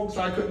interviewing folks,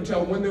 I couldn't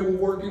tell when they were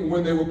working,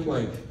 when they were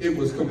playing. It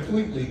was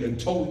completely and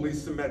totally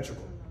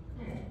symmetrical.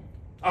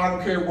 I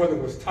don't care whether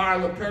it was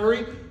Tyler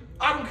Perry.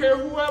 I don't care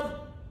whoever.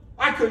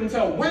 I couldn't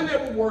tell when they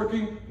were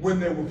working, when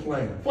they were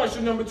playing.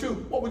 Question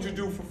 #2, what would you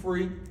do for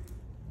free?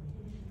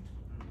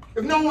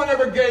 If no one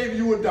ever gave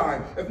you a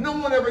dime, if no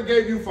one ever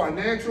gave you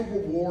financial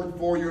reward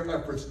for your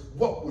efforts,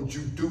 what would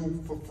you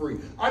do for free?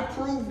 I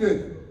proved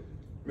it.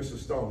 Mr.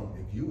 Stone,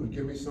 if you would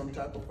give me some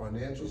type of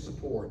financial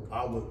support,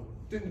 I would.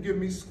 Didn't give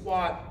me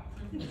squat.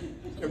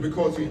 And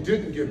because he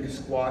didn't give me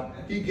squat,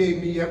 he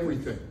gave me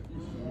everything.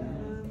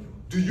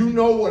 Do you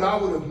know what I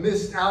would have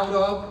missed out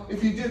of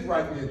if he did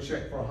write me a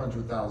check for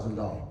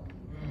 $100,000?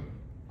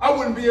 I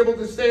wouldn't be able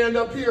to stand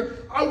up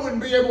here. I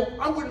wouldn't be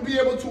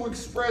able to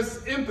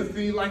express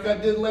empathy like I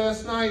did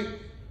last night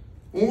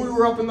when we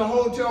were up in the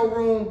hotel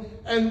room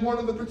and one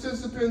of the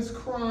participants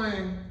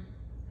crying.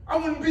 I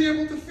wouldn't be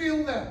able to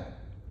feel that.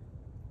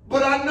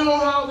 But I know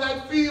how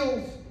that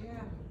feels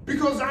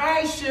because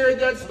I shared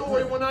that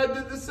story when I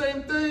did the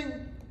same thing.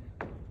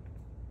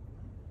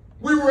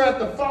 We were at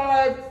the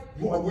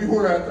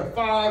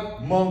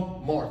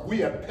 5-month mark. We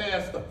had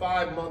passed the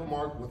 5-month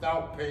mark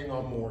without paying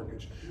our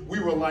mortgage. We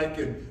were like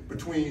in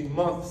between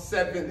month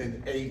 7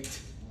 and 8.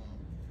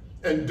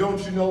 And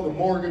don't you know the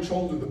mortgage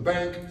holder, the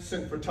bank,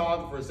 sent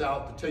photographers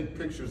out to take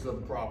pictures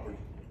of the property.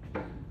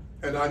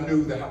 And I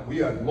knew that we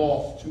had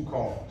lost 2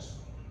 cars.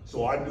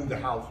 So I knew the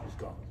house was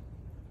gone.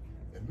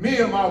 And me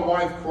and my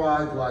wife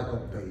cried like a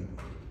baby.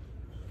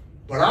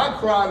 But I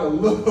cried a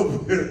little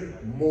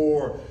bit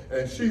more,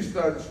 and she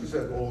said,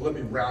 oh, let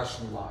me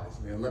rationalize,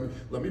 man.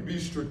 Let me be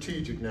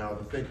strategic now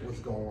to think what's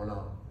going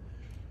on.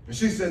 And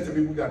she said to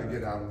me, we got to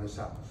get out of this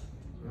house.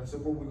 And I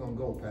said, where we going to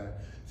go,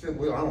 Pat? She said,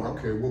 well, I don't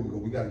care where we go.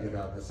 We got to get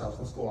out of this house.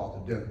 Let's go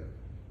out to dinner.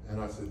 And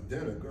I said,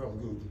 dinner, girl,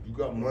 you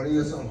got money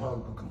or something?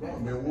 Come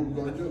on, man, what are we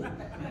going to do?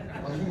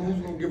 I said, who's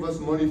going to give us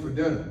money for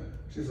dinner?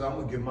 She said, I'm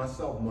going to give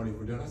myself money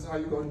for dinner. I said, how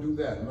you going to do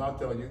that? And I'll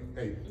tell you,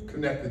 hey,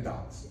 connect the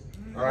dots.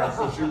 All right,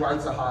 so she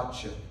writes a hot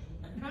chip.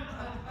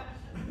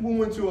 We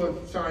went to a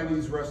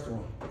Chinese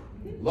restaurant.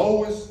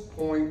 Lowest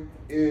point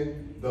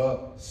in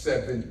the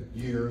 7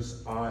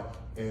 years, I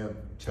am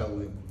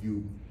telling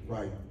you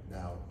right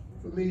now.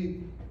 For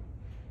me,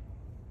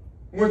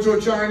 went to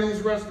a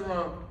Chinese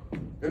restaurant,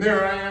 and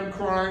there I am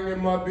crying in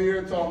my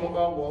beer, talking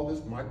about, well,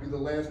 this might be the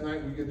last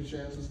night we get a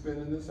chance to spend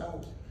in this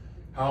house.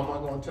 How am I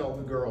going to tell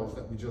the girls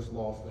that we just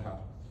lost the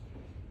house?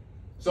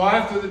 So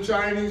after the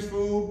Chinese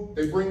food,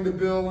 they bring the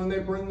bill and they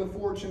bring the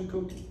fortune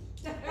cookie.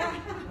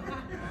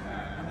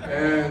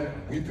 And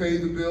we pay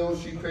the bill,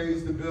 she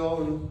pays the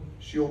bill, and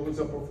she opens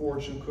up her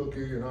fortune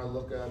cookie, and I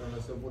look at her and I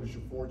said, what does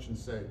your fortune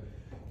say?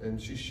 And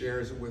she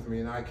shares it with me,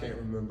 and I can't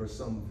remember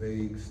some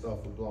vague stuff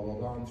or blah, blah,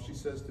 blah. And she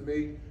says to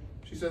me,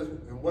 she says,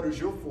 and what does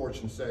your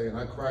fortune say? And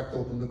I cracked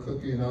open the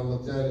cookie and I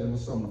looked at it and it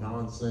was some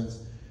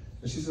nonsense.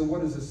 And she said,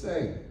 what does it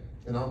say?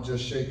 And I'm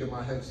just shaking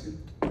my head. She said,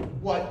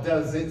 what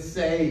does it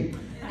say?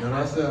 And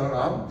I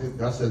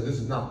said, this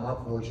is not my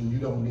fortune. You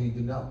don't need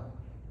to know.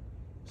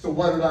 So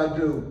what did I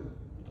do?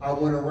 I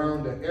went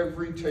around to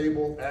every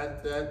table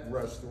at that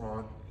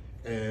restaurant,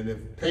 and if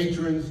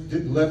patrons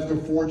left their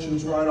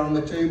fortunes right on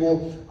the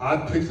table, I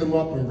picked them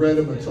up and read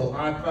them until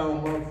I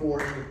found my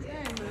fortune.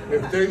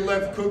 If they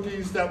left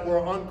cookies that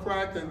were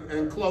uncracked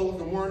and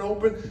closed and weren't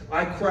open,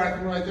 I cracked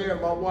them right there.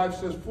 My wife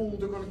says, fool,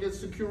 they're going to get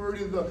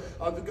security. The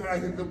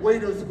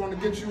waiters are going to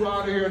get you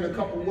out of here. And a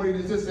couple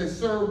waiters just say,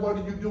 sir, what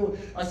are you doing?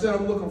 I said,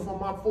 I'm looking for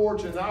my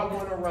fortune. I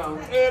went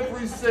around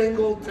every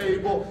single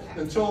table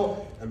and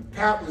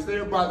Pat was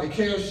there by the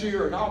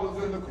cashier, and I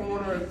was in the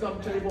corner at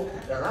some table,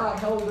 and I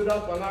held it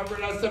up, and I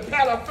said,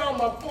 Pat, I found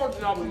my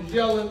fortune. I was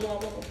yelling, blah,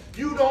 blah, blah.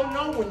 You don't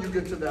know when you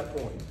get to that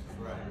point.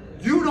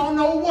 You don't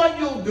know what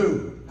you'll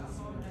do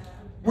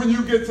when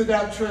you get to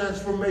that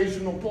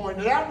transformational point.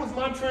 And that was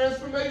my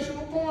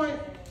transformational point.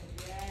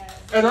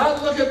 And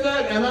I look at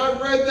that, and I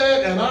read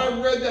that, and I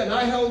read that, and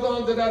I held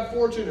on to that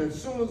fortune. And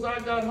as soon as I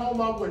got home,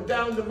 I went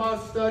down to my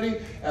study,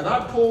 and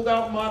I pulled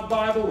out my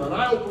Bible, and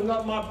I opened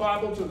up my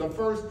Bible to the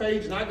first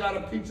page, and I got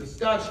a piece of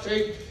Scotch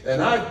tape,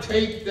 and I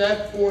taped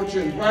that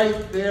fortune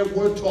right there.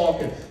 We're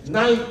talking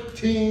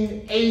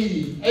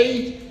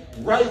 1988,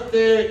 right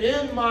there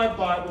in my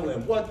Bible.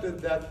 And what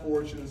did that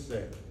fortune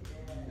say?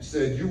 It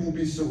said, you will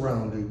be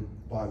surrounded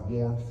by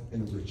warmth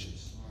and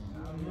riches.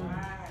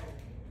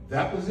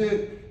 That was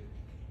it.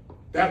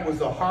 That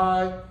was a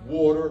high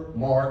water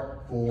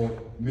mark for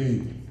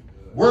me.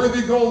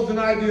 Worthy goals and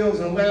ideals,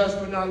 and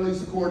last but not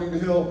least, according to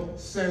Hill,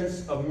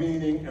 sense of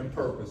meaning and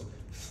purpose.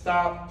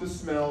 Stop to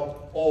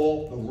smell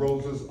all the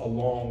roses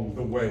along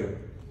the way.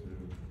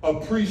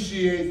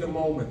 Appreciate the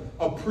moment.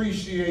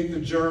 Appreciate the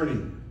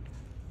journey.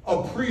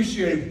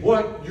 Appreciate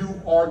what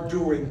you are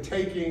doing,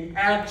 taking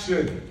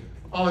action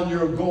on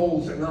your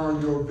goals and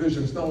on your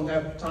visions. Don't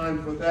have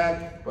time for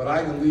that, but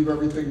I can leave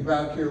everything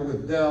back here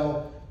with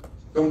Del.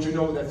 Don't you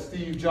know that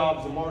Steve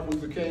Jobs and Martin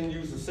Luther King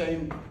used the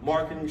same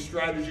marketing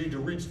strategy to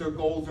reach their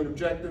goals and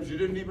objectives? You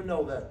didn't even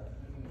know that.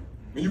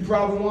 And you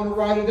probably want to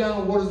write it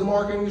down. What is the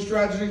marketing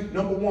strategy?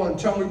 Number one,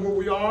 tell me where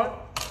we are.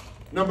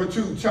 Number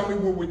two, tell me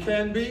where we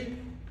can be.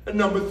 And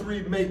number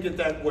three, make it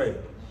that way.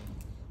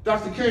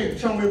 Dr. King,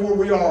 tell me where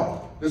we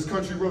are. This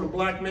country wrote a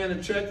black man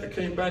a check that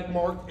came back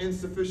marked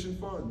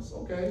insufficient funds,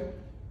 okay?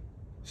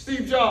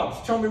 Steve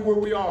Jobs, tell me where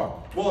we are.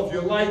 Well, if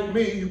you're like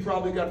me, you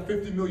probably got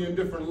 50 million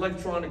different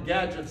electronic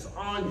gadgets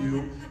on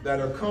you that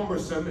are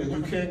cumbersome and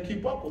you can't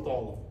keep up with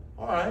all of them.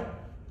 All right.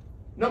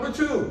 Number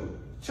two,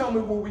 tell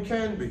me where we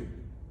can be.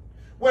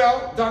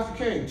 Well, Dr.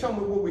 King, tell me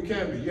where we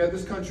can be. Yeah,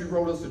 this country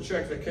wrote us a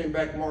check that came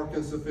back marked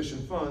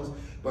insufficient funds,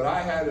 but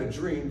I had a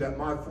dream that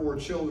my 4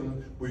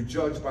 children were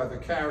judged by the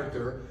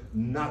character,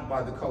 not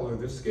by the color of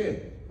their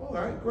skin. All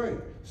right, great.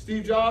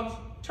 Steve Jobs,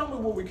 tell me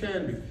where we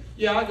can be.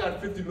 Yeah, I got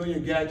 50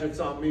 million gadgets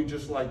on me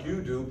just like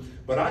you do,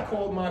 but I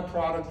called my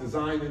product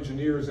design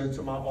engineers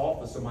into my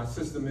office and my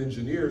system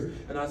engineers,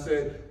 and I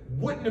said,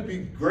 wouldn't it be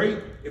great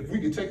if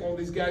we could take all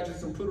these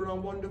gadgets and put it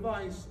on one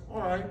device? All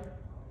right.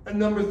 And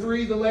number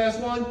three, the last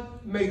one,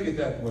 make it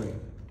that way.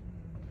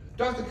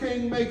 Dr.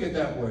 King, make it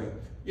that way.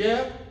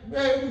 Yeah,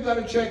 we got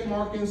a check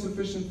mark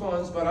insufficient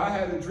funds, but I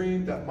had a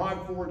dream that my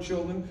 4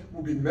 children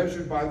will be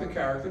measured by the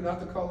character, not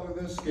the color of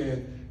their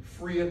skin.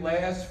 Free at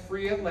last,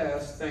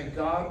 thank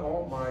God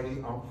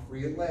Almighty, I'm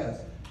free at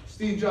last.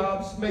 Steve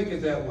Jobs, make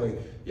it that way.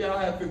 Yeah,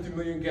 I have 50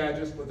 million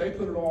gadgets, but they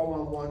put it all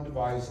on one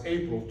device.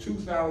 April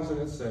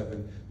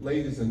 2007,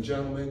 ladies and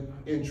gentlemen,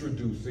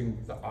 introducing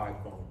the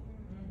iPhone.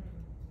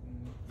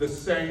 The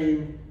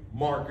same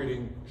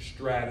marketing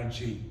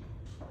strategy.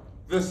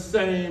 The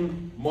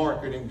same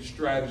marketing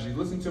strategy.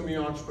 Listen to me,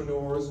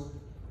 entrepreneurs.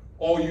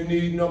 All you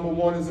need, number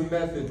one, is a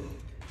method.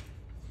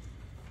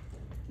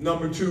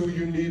 Number two,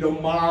 you need a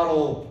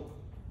model.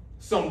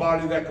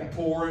 Somebody that can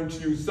pour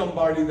into you,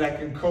 somebody that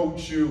can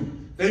coach you.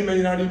 They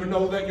may not even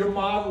know that you're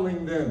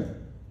modeling them.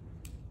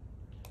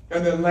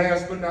 And then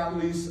last but not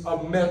least,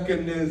 a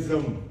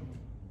mechanism.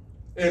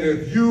 And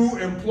if you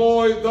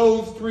employ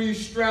those 3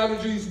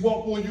 strategies,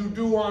 what will you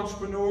do,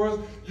 entrepreneurs?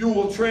 You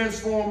will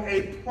transform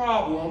a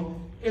problem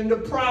into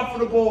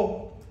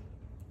profitable.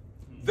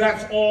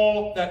 That's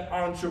all that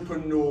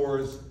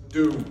entrepreneurs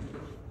do.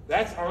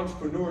 That's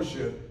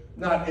entrepreneurship,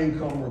 not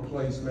income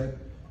replacement.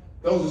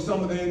 Those are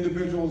some of the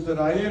individuals that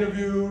I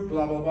interviewed,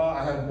 blah, blah, blah.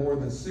 I had more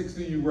than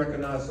 60. You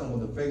recognize some of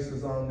the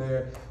faces on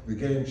there, the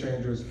game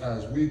changers,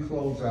 as we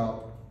close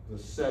out the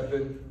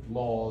 7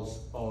 laws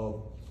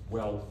of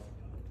wealth.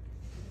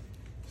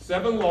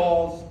 7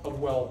 laws of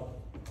wealth.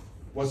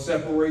 What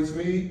separates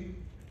me?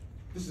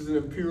 This is an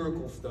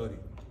empirical study.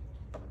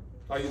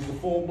 I used a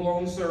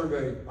full-blown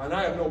survey, and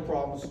I have no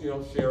problems,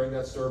 sharing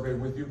that survey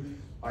with you.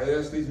 I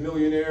asked these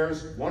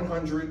millionaires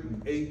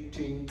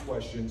 118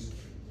 questions,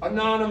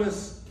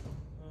 anonymous.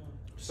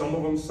 Some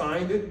of them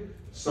signed it.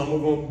 Some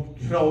of them,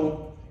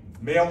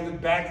 mailed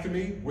it back to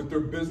me with their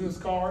business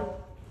card.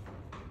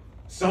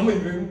 Some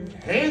even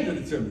handed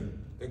it to me.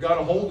 They got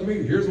a hold of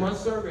me. Here's my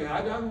survey.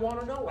 I don't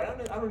want to know. I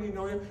don't even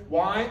know you.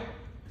 Why?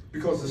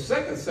 Because the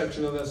second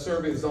section of that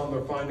survey is on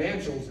their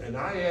financials, and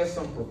I asked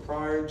some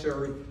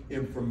proprietary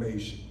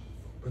information.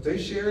 But they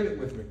shared it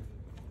with me.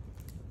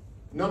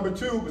 Number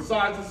two,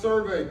 besides the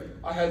survey,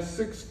 I had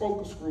 6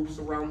 focus groups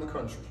around the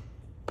country.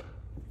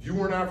 If you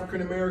weren't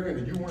African American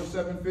and you weren't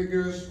 7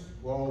 figures,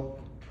 well,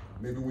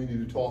 maybe we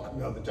need to talk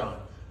another time.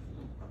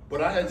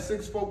 But I had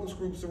 6 focus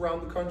groups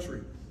around the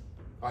country.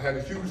 I had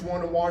a huge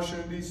one in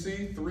Washington,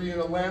 D.C., 3 in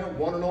Atlanta,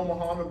 1 in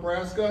Omaha,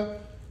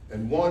 Nebraska,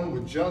 and 1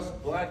 with just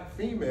black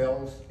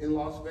females in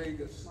Las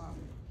Vegas.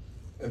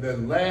 And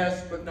then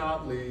last but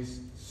not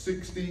least,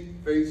 60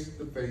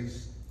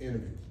 face-to-face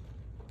interviews.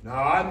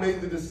 Now, I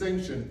made the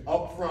distinction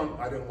up front.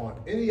 I didn't want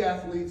any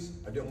athletes.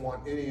 I didn't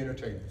want any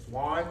entertainers.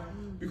 Why?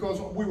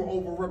 Because we were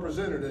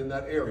overrepresented in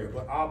that area.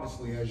 But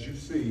obviously, as you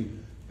see,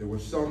 there were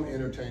some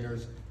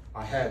entertainers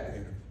I had to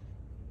interview.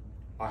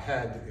 I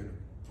had to interview.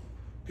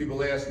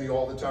 People ask me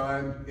all the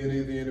time, any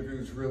of the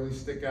interviews really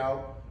stick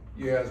out?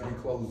 Yeah, as we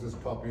close this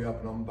puppy up,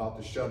 and I'm about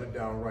to shut it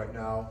down right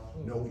now.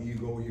 No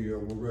ego here.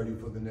 We're ready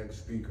for the next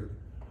speaker.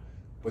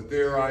 But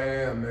there I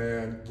am,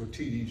 man, with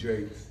T.D.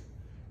 Jakes.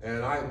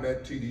 And I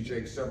met T.D.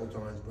 Jakes several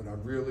times, but I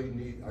really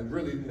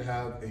didn't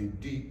have a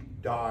deep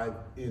dive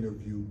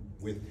interview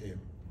with him.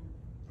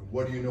 And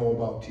what do you know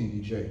about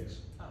T.D. Jakes?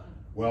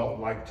 Well,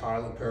 like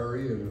Tyler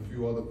Perry and a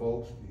few other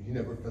folks, he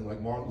never finished,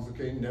 like Martin Luther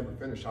King, never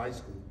finished high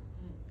school.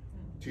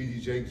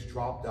 T.D. Jakes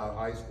dropped out of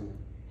high school.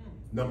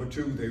 Number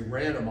 2, they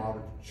ran him out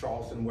of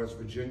Charleston, West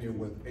Virginia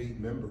with 8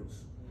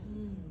 members.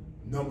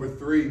 Number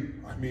 3,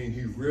 I mean,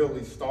 he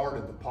really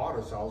started the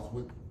Potter's House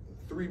with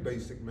 3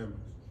 basic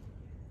members.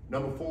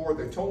 Number 4,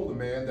 they told the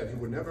man that he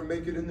would never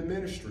make it in the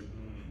ministry.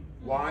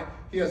 Why?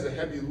 He has a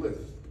heavy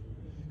lift.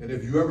 And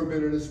if you've ever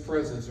been in his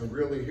presence and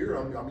really hear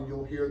him, I mean,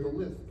 you'll hear the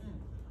lift.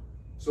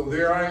 So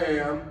there I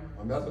am,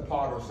 I'm at the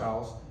Potter's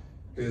House.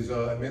 His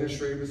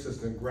administrative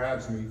assistant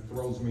grabs me,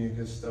 throws me in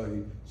his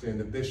study, saying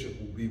the bishop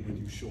will be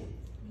with you shortly.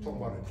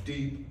 Talking about a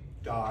deep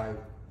dive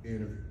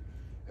interview.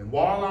 And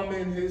while I'm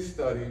in his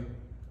study,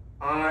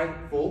 I,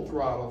 full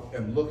throttle,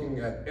 am looking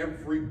at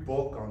every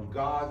book on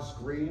God's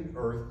green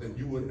earth that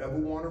you would ever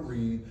want to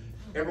read,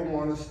 ever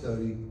want to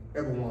study,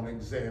 ever want to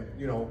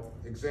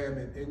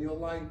examine in your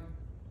life.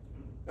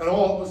 And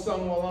all of a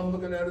sudden, while I'm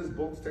looking at his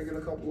books, taking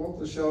a couple off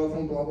the shelf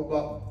and blah, blah,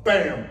 blah,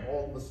 bam,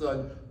 all of a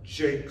sudden,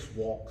 Jakes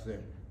walks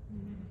in.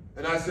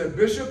 And I said,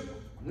 Bishop,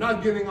 I'm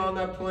not getting on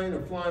that plane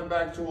and flying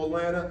back to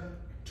Atlanta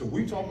till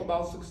we talk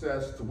about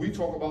success, till we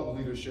talk about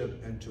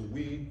leadership, and till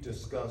we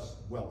discuss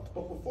wealth.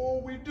 But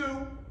before we do,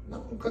 I'm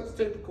not going to cut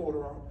the tape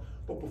recorder on,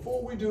 but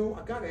before we do,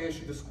 I got to ask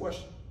you this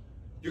question.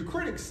 Your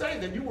critics say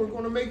that you weren't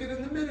going to make it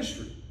in the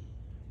ministry.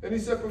 And he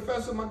said,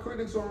 Professor, my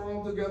critics are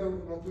altogether,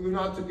 they're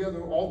not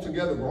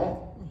altogether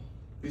wrong.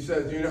 He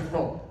says, you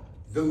know,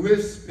 the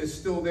list is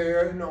still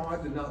there. No, I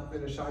did not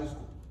finish high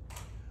school.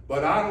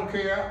 But I don't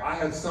care. I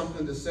had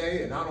something to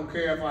say, and I don't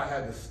care if I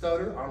had to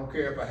stutter. I don't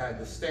care if I had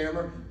to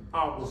stammer.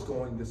 I was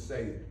going to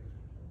say it.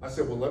 I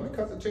said, well, let me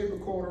cut the tape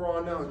recorder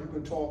on now, and you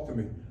can talk to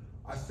me.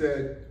 I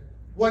said,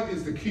 what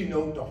is the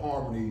keynote to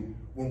harmony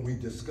when we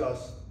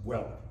discuss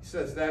wealth? He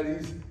says, that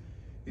easy.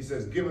 He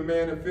says, give a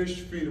man a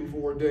fish, feed him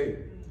for a day.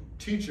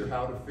 Teach her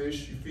how to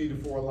fish, you feed her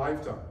for a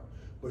lifetime.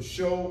 But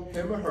show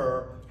him or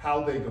her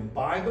how they can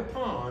buy the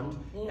pond,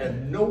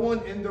 and no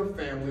one in their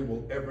family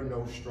will ever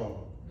know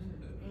struggle.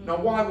 Now,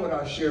 why would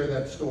I share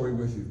that story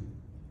with you?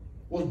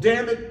 Well,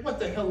 damn it, what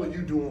the hell are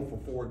you doing for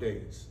 4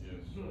 days?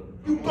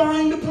 You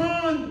buying the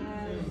pond.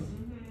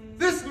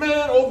 This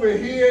man over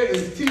here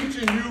is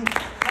teaching you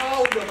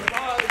how to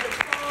buy the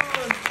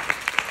pond.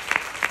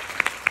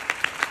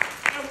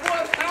 And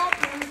what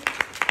happens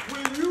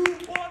when you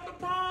bought the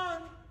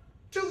pond?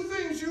 2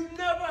 things you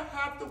never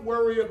have to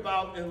worry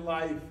about in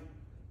life.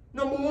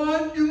 Number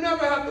 1, you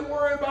never have to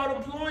worry about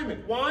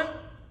employment. Why?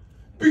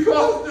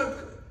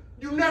 Because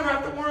you never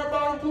have to worry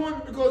about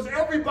employment because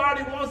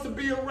everybody wants to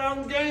be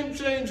around game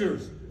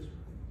changers.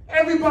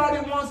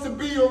 Everybody wants to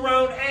be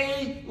around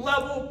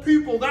A-level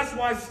people. That's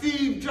why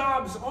Steve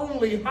Jobs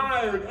only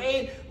hired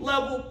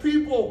A-level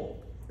people.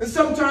 And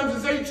sometimes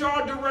his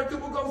HR director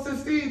will go say,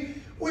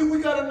 Steve,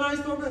 we got a nice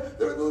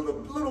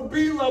little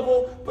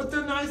B-level, but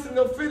they're nice and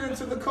they'll fit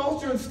into the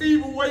culture. And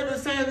Steve will wave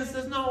his hand and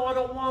says, no, I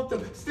don't want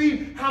them.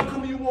 Steve, how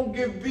come you won't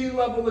give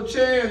B-level a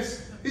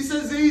chance? He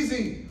says,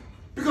 easy.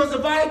 Because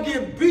if I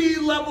give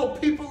B-level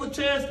people a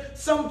chance,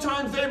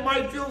 sometimes they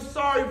might feel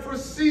sorry for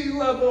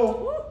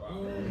C-level.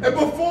 And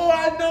before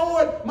I know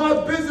it, my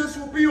business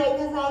will be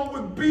overrun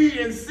with B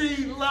and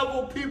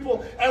C-level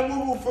people, and we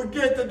will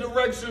forget the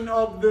direction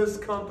of this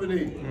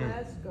company.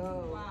 Let's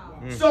go. Wow.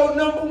 So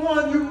number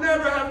 1, you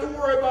never have to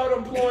worry about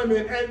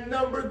employment. And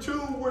number 2,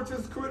 which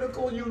is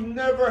critical, you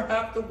never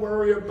have to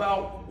worry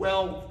about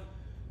wealth.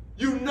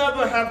 You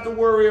never have to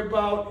worry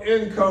about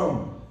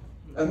income.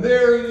 And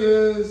there he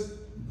is.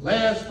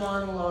 Last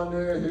final on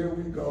there, here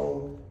we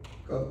go.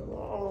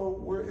 Oh,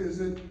 where is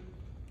it?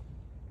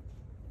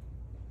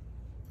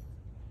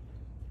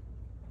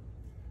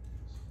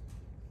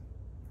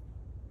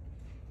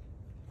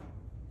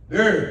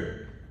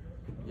 There.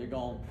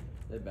 gone.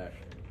 They're back.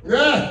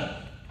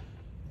 Yeah.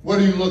 What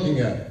are you looking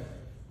at?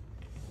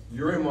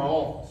 You're in my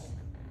office.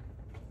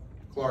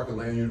 Clark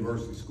Atlanta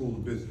University School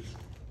of Business,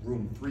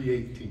 room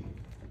 318.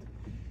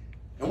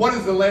 And what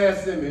is the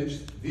last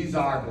image these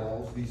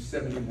eyeballs, these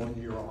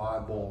 71-year-old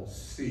eyeballs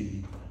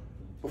see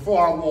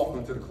before I walk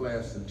into the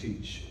class and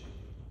teach?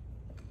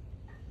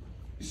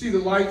 You see the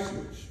light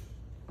switch.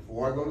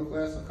 Before I go to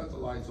class, I cut the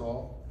lights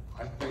off.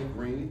 I think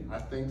green, I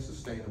think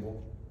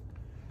sustainable.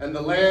 And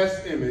the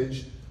last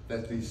image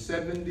that the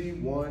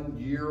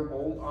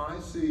 71-year-old eye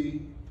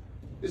see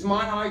is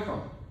my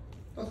icon.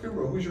 Now,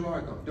 Kimbro, who's your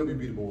icon?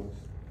 W.B. Du Bois.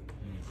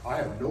 I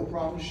have no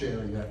problem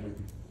sharing that with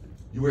you.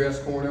 You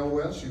ask Cornel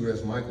West, you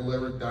ask Michael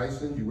Eric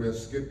Dyson, you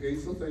ask Skip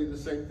Gates, they'll tell you the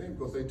same thing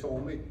because they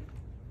told me.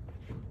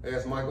 I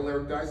asked Michael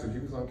Eric Dyson, he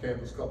was on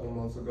campus a couple of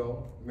months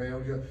ago.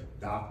 Man,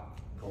 Doc,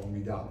 call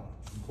me Doc.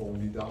 You call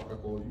me Doc, I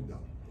call you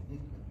Doc.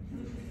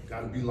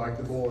 Gotta be like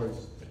the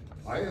boys.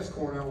 I asked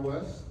Cornel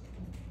West.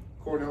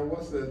 Cornel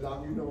West said,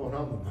 Doc, you know what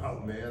I'm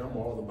about, man. I'm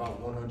all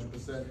about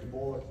 100% the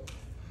boys.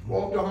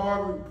 Go up to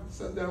Harvard,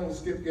 sat down with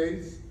Skip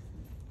Gates.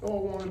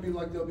 Don't want to be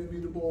like W.B.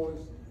 Du Bois.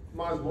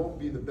 Might as well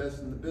be the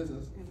best in the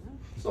business.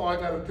 So I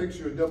got a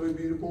picture of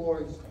W.B. Du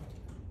Bois,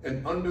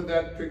 and under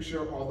that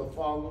picture are the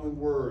following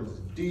words: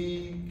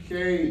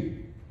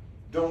 DK,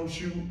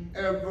 don't you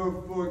ever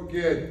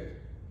forget,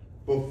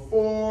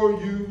 before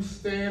you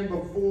stand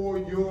before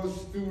your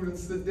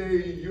students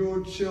today,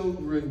 your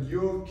children,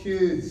 your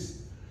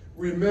kids,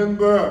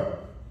 remember,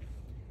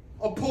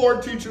 a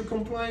poor teacher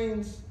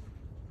complains,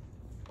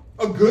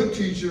 a good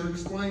teacher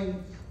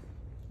explains,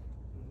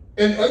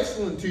 an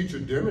excellent teacher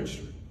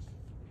demonstrates,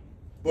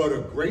 but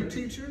a great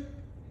teacher